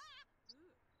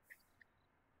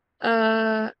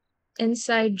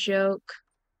 inside joke.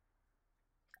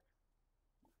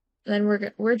 Then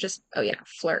we're just... Oh yeah,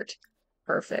 flirt.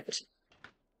 Perfect.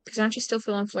 Because aren't you still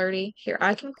feeling flirty? Here,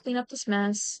 I can clean up this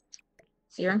mess.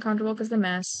 So you're uncomfortable because of the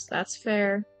mess. That's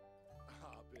fair.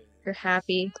 You're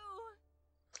happy.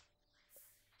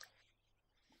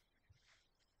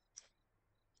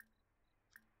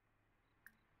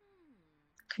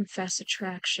 Confess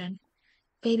attraction.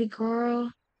 Baby girl.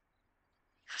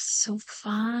 You're so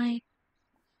fine.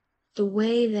 The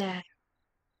way that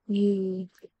you...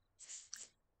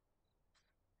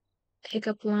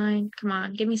 Pickup line. Come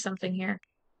on, give me something here.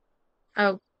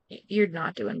 Oh, you're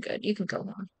not doing good. You can go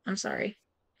home. I'm sorry.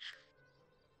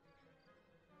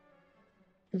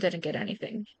 Didn't get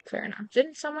anything. Fair enough.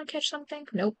 Didn't someone catch something?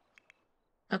 Nope.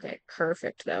 Okay,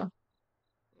 perfect though.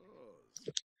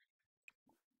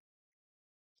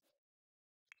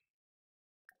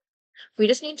 We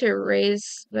just need to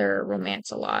raise their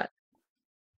romance a lot.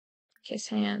 Kiss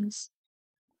hands.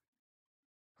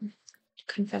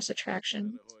 Confess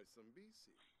attraction.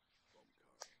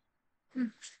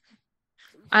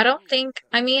 I don't think,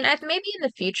 I mean, maybe in the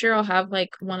future I'll have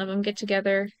like one of them get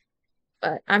together,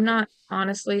 but I'm not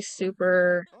honestly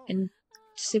super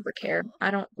care.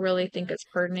 I don't really think it's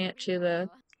pertinent to the...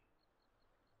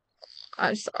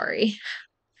 I'm sorry.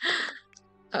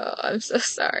 Oh, I'm so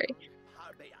sorry.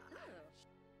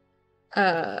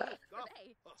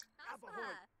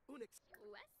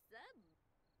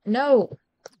 No.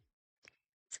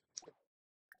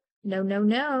 No, no,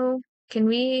 no. Can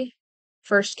we...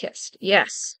 First kissed.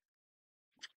 Yes.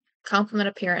 Compliment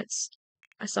appearance.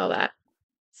 I saw that.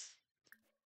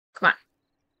 Come on.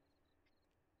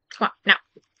 Come on. Now.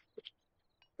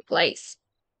 Place.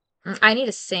 I need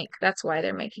a sink. That's why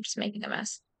they're just making a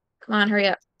mess. Come on, hurry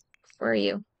up. Where are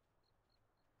you?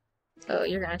 Oh,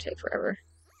 you're gonna take forever.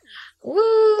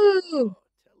 Woo!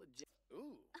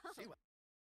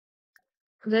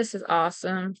 This is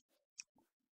awesome.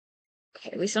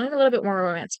 Okay, we still need a little bit more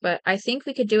romance, but I think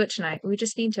we could do it tonight. I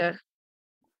just need to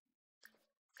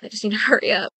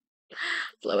hurry up.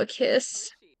 Blow a kiss.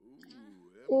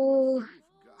 Ooh.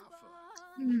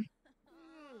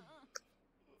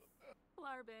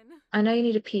 I know you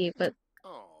need to pee, but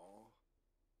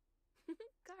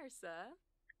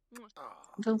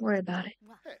don't worry about it.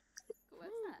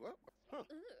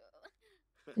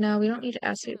 No, we don't need to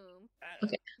ask you.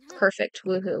 Okay, perfect.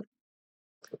 Woohoo.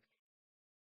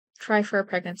 Try for a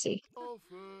pregnancy.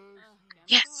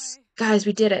 Yes! Guys,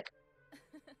 we did it.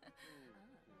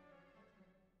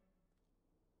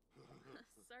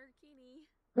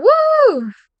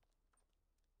 Woo!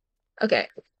 Okay.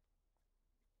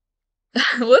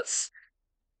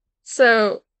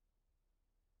 So,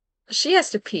 she has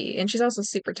to pee, and she's also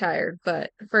super tired, but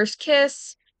first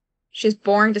kiss, she's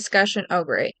boring discussion. Oh,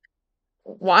 great.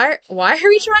 Why are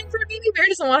we trying for a baby? Mary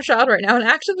doesn't want a child right now, and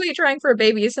actively trying for a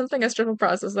baby is something a stressful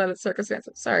process that it's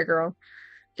circumstances. Sorry, girl.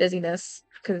 Dizziness,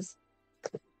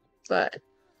 but,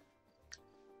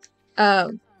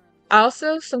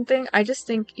 also something, I just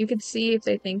think you could see if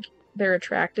they think they're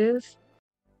attractive.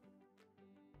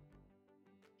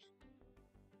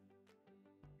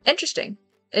 Interesting.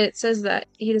 It says that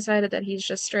he decided that he's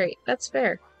just straight. That's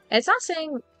fair. And it's not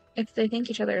saying if they think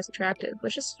each other is attractive,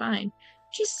 which is fine.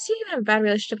 Jesus, you even have a bad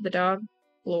relationship with the dog?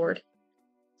 Lord.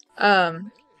 I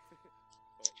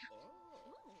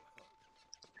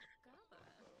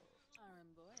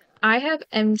have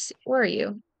MC. Where are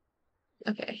you?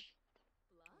 Okay.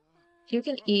 You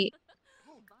can eat.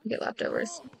 Get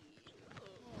leftovers.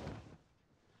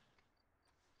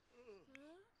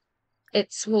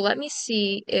 Well, let me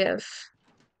see if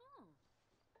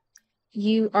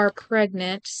you are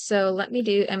pregnant. So let me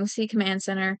do MC Command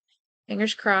Center.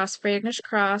 Fingers crossed. Fingers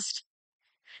crossed.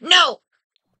 No!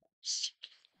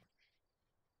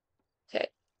 Okay.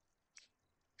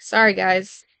 Sorry,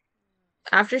 guys.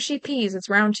 After she pees, it's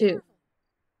round 2.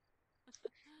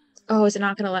 Oh, is it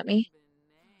not gonna let me?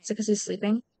 Is it because he's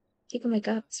sleeping? He can wake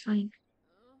up. It's fine.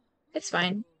 It's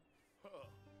fine.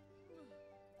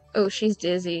 Oh, she's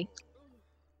dizzy.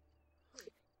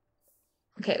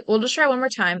 Okay, we'll just try one more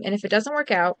time, and if it doesn't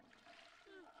work out,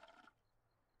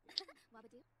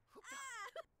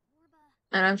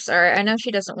 and I'm sorry, I know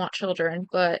she doesn't want children,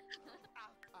 but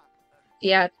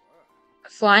yeah,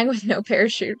 flying with no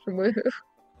parachute from Woohoo.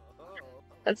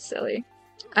 That's silly.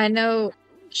 I know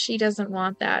she doesn't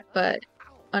want that, but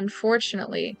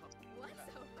unfortunately,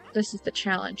 this is the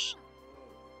challenge.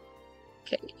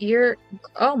 Okay,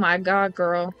 oh my god,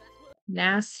 girl.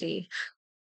 Nasty.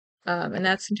 And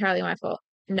that's entirely my fault.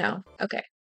 No. Okay.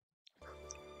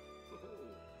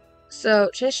 So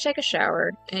just take a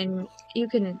shower and you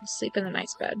can sleep in the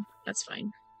nice bed. That's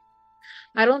fine.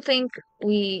 I don't think but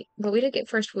we did get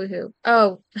first Woohoo.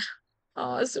 Oh,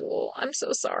 oh, Azul, I'm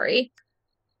so sorry.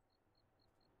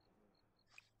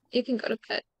 You can go to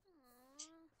bed.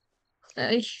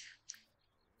 I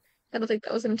don't think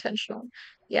that was intentional.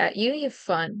 Yeah, you have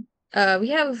fun. We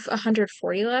have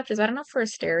 140 left. Is that enough for a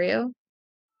stereo?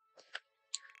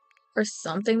 Or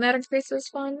something that increases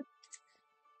fun?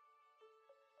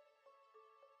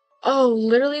 Oh,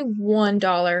 literally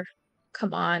 $1.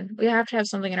 Come on. We have to have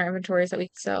something in our inventories that we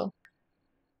can sell.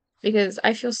 Because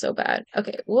I feel so bad.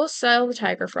 Okay, we'll sell the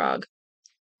tiger frog.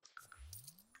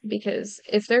 Because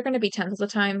if they're gonna be tens of the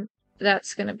time,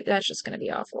 that's just gonna be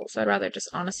awful. So I'd rather just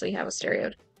honestly have a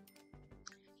stereo.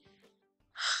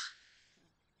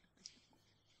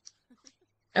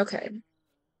 Okay.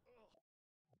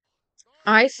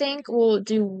 I think we'll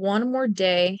do one more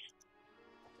day.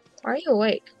 Why are you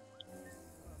awake?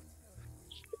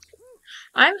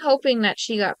 I'm hoping that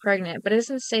she got pregnant, but it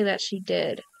doesn't say that she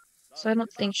did. So I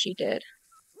don't think she did.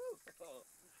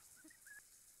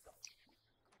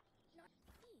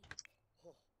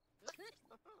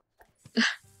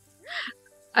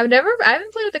 I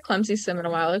haven't played with the Clumsy Sim in a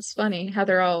while. It's funny how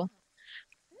they're all.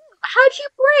 How'd you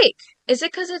break? Is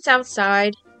it because it's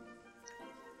outside?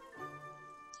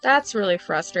 That's really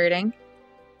frustrating.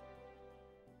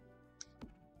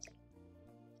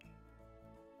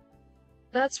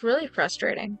 That's really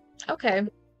frustrating. Okay.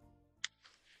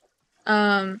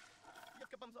 Um,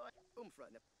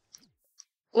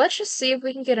 let's just see if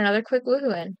we can get another quick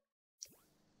woohoo in.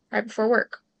 Right before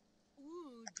work.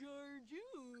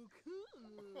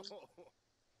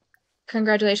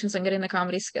 Congratulations on getting the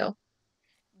comedy skill.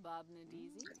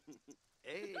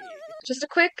 Just a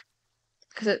quick,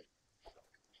 because it,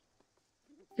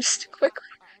 just a quick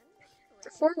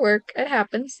before work. It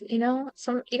happens, you know.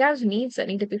 You guys have needs that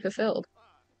need to be fulfilled.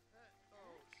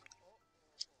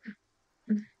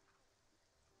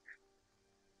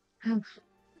 And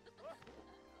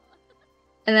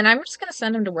then I'm just gonna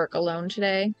send him to work alone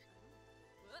today.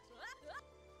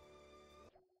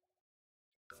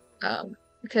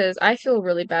 Because I feel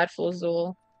really bad for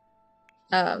Azul.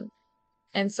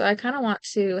 And so I kind of want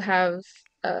to have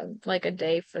like a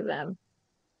day for them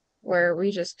where we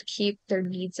just keep their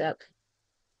needs up.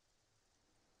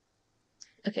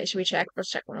 Okay, should we check?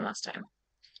 Let's check one last time.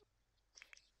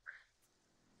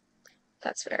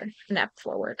 That's fair. Nap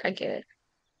before work. I get it.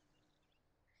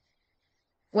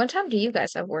 What time do you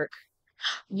guys have work?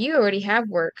 You already have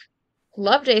work.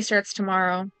 Love Day starts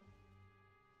tomorrow.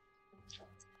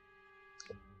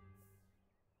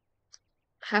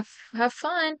 Have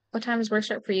fun. What time does work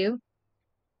start for you?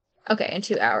 Okay, in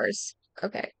 2 hours.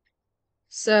 Okay.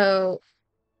 So,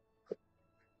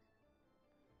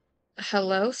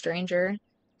 hello, stranger.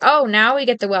 Oh, now we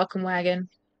get the welcome wagon.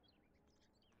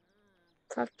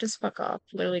 Just fuck off.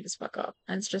 Literally just fuck off.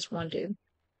 And it's just one dude.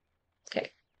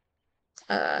 Okay.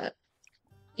 Uh,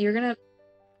 you're gonna...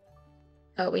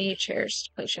 Oh, we need chairs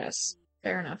to play chess.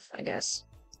 Fair enough, I guess.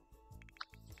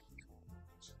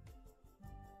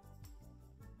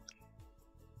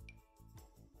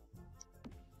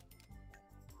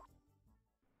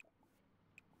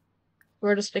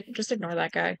 Or just ignore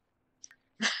that guy.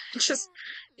 Just...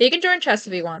 He can join chess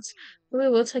if he wants. We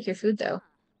will take your food, though.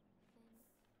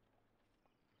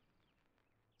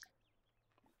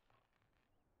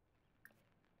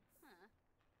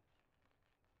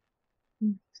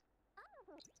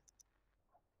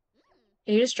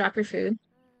 Can you just drop your food?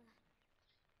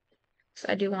 Because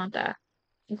I do want that.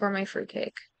 Gourmet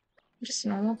fruitcake. Just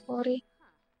normal quality.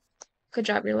 Good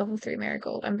job, you're level 3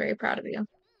 Marigold. I'm very proud of you.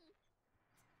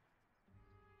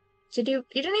 You didn't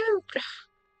even...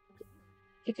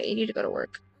 Okay, you need to go to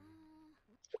work.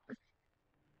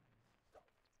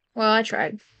 Well, I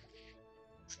tried.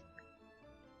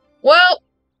 Well,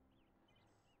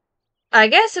 I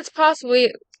guess it's possible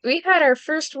we had our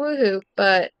first woohoo,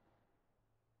 but,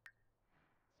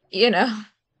 you know,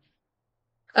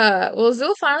 Will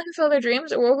Zool finally fulfill their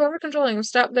dreams, or will whoever controlling them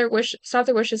stop their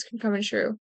wishes from coming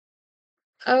true?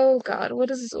 Oh God,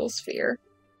 what is Zool's fear?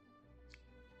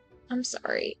 I'm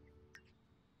sorry.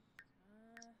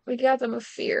 We got them a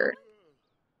fear.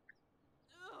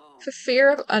 The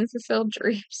fear of unfulfilled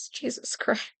dreams. Jesus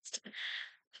Christ.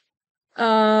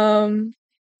 Um,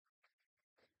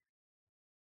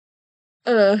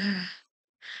 ugh,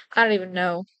 I don't even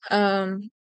know. A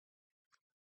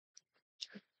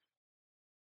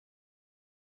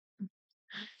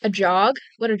jog?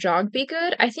 Would a jog be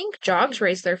good? I think jogs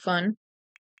raise their fun.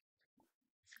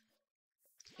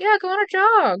 Yeah, go on a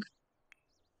jog.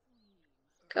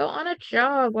 Go on a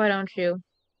jog, why don't you?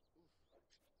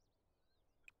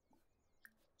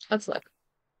 Let's look.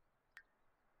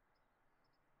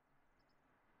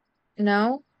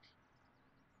 No?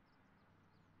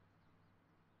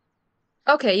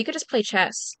 Okay, you could just play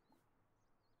chess.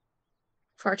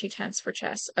 Far too tense for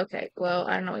chess. Okay, well,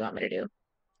 I don't know what you want me to do.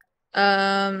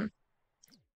 Um,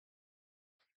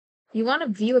 you want to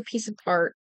view a piece of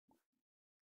art.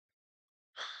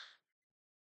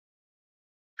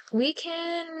 We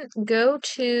can go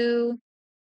to,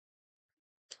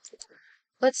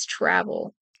 let's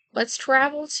travel. Let's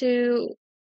travel to,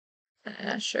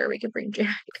 sure, we could bring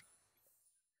Jack.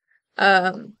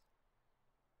 Um,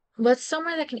 what's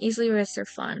somewhere that can easily raise their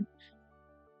fun?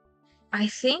 I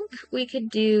think we could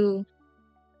do,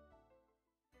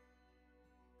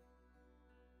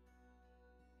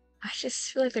 I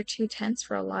just feel like they're too tense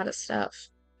for a lot of stuff.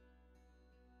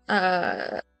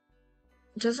 Uh,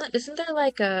 isn't there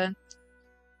like a,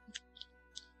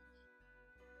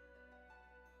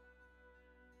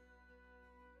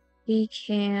 we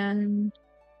can,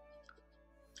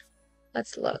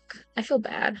 let's look. I feel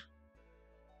bad.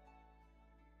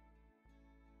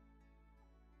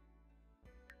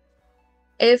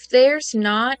 If there's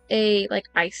not a like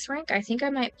ice rink, I think I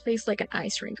might place like an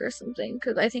ice rink or something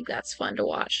because I think that's fun to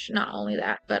watch. Not only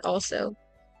that, but also,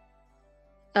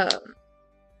 um,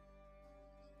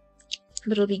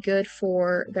 but it'll be good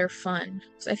for their fun.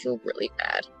 Because I feel really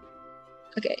bad.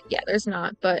 Okay, yeah, there's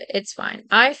not, but it's fine.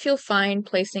 I feel fine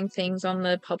placing things on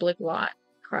the public lot.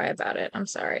 Cry about it. I'm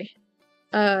sorry.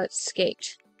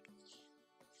 Skate.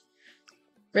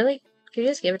 Really? Can you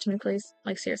just give it to me, please?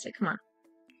 Like seriously, come on.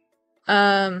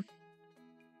 Um,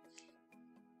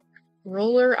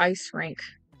 roller ice rink.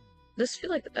 I feel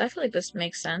like this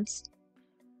makes sense.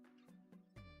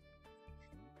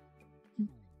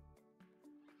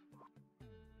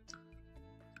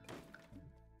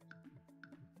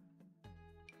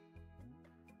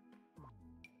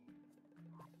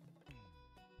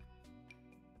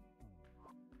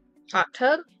 Hot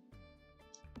tub?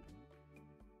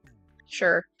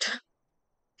 Sure.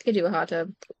 Could do a hot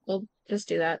tub. We'll just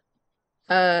do that.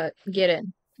 Get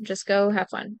in. Just go have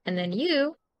fun. And then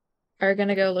you are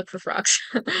gonna go look for frogs.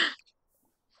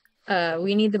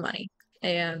 We need the money.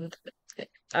 And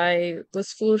I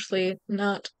was foolishly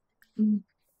not.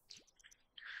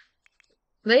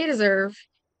 They deserve.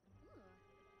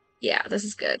 Yeah, this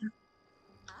is good.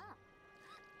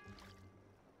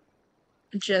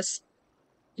 Just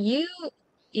you,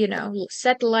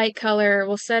 set the light color.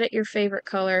 We'll set it your favorite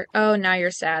color. Oh, now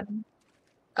you're sad.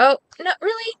 Oh, no,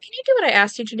 really? Can you do what I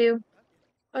asked you to do?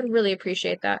 I'd really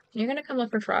appreciate that. You're gonna come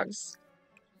look for frogs.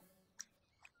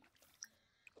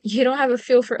 You don't have a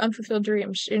feel for unfulfilled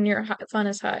dreams, and your fun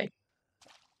is high.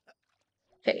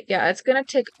 Okay, yeah, it's gonna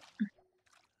take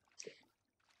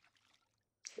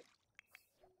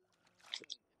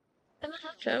in the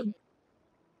hot tub.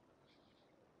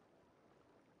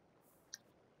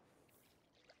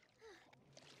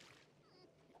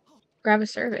 Grab a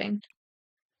serving.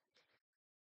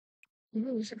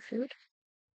 Ooh, is there food?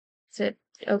 Is it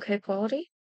okay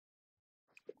quality?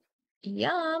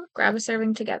 Yum. Grab a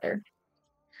serving together.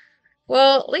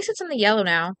 Well, at least it's in the yellow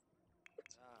now.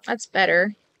 That's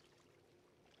better.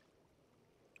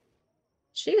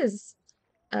 She is,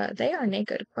 they are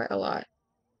naked quite a lot.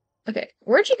 Okay,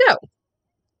 where'd you go?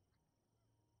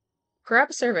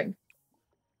 Grab a serving.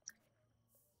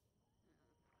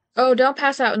 Oh, don't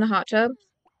pass out in the hot tub.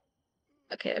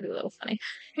 Okay, that'd be a little funny.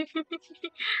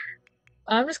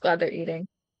 I'm just glad they're eating.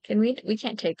 We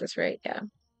can't take this, right? Yeah.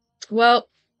 Well,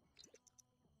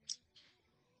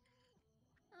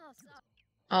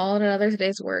 all in another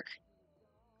day's work.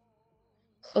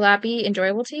 Will that be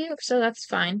enjoyable to you? If so, that's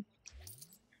fine.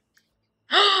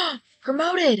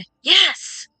 Promoted!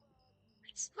 Yes!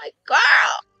 It's my girl!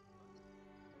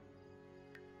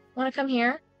 Wanna come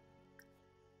here?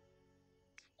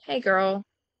 Hey, girl.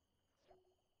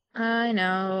 I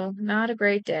know, not a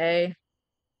great day.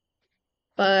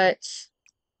 But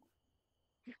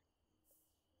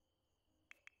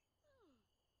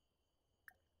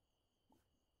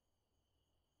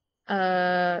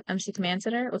MC Command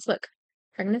Center. Let's look.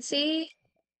 Pregnancy?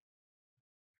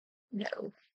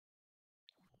 No.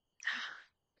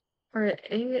 Or it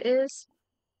is.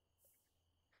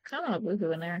 I don't want a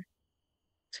woohoo in there.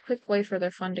 It's a quick way for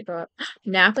their fun to go up.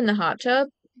 Nap in the hot tub?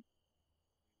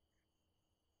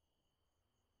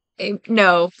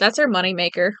 No, that's our money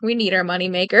maker. We need our money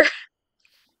maker.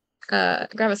 Grab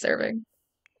a serving.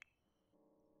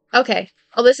 Okay.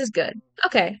 Oh, this is good.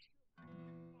 Okay.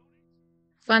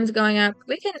 Fun's going up.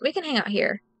 We can hang out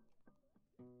here.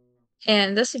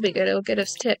 And this will be good. It'll get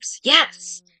us tips.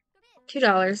 Yes!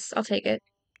 $2. I'll take it.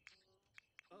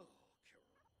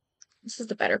 This is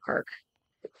the better park.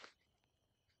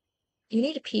 You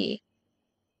need to pee.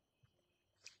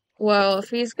 Well, if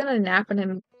he's gonna nap in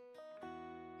him,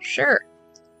 sure.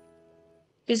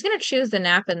 If he's gonna choose the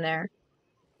nap in there,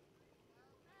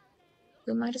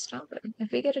 who am I to stop him?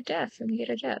 If we get a death, then we get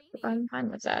a death. I'm fine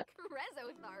with that.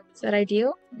 Is that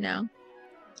ideal? No.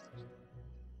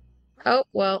 Oh,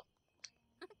 well.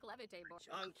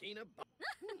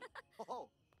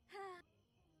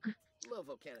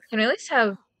 Can we at least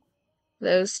have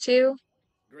those two?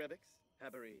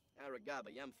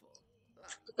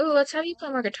 Ooh, let's have you play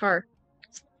more guitar.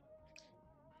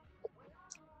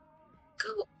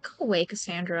 Go away,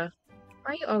 Cassandra.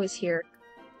 Why are you always here?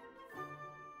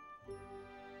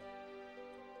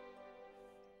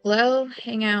 Well,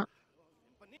 hang out.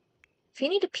 If you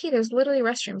need to pee, there's literally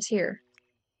restrooms here.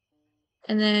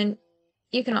 And then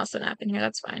you can also nap in here,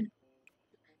 that's fine.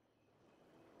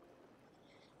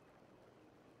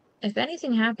 If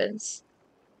anything happens,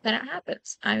 then it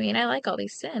happens. I mean, I like all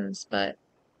these Sims, but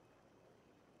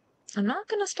I'm not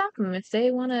gonna stop them if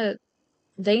they want to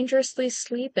dangerously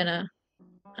sleep in a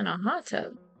hot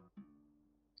tub.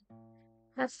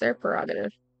 That's their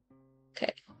prerogative.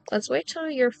 Okay, let's wait till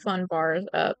your fun bar is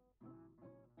up.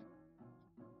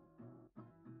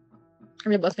 Are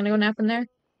we both gonna go nap in there?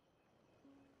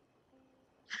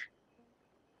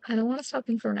 I don't want to stop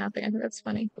them from napping. I think that's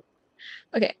funny.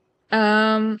 Okay.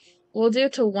 We'll do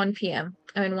it till 1 p.m.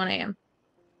 I mean 1 a.m.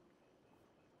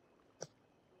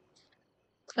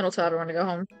 That'll tell everyone to go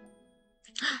home.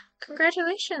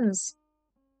 Congratulations!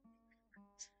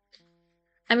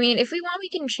 I mean, if we want, we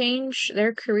can change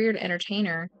their career to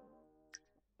entertainer.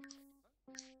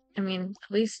 I mean,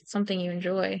 at least it's something you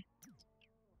enjoy.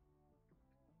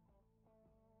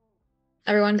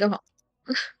 Everyone go home.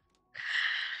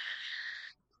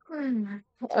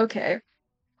 Okay.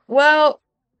 Well,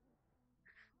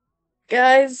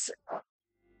 guys,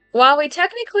 while we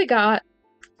technically got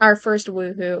our first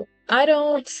woohoo, I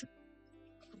don't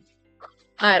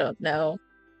know.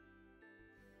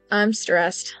 I'm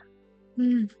stressed.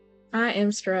 I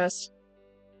am stressed.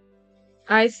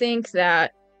 I think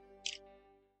that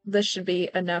this should be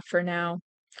enough for now.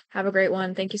 Have a great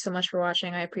one. Thank you so much for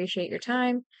watching. I appreciate your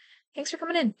time. Thanks for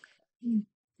coming in.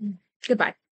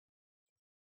 Goodbye.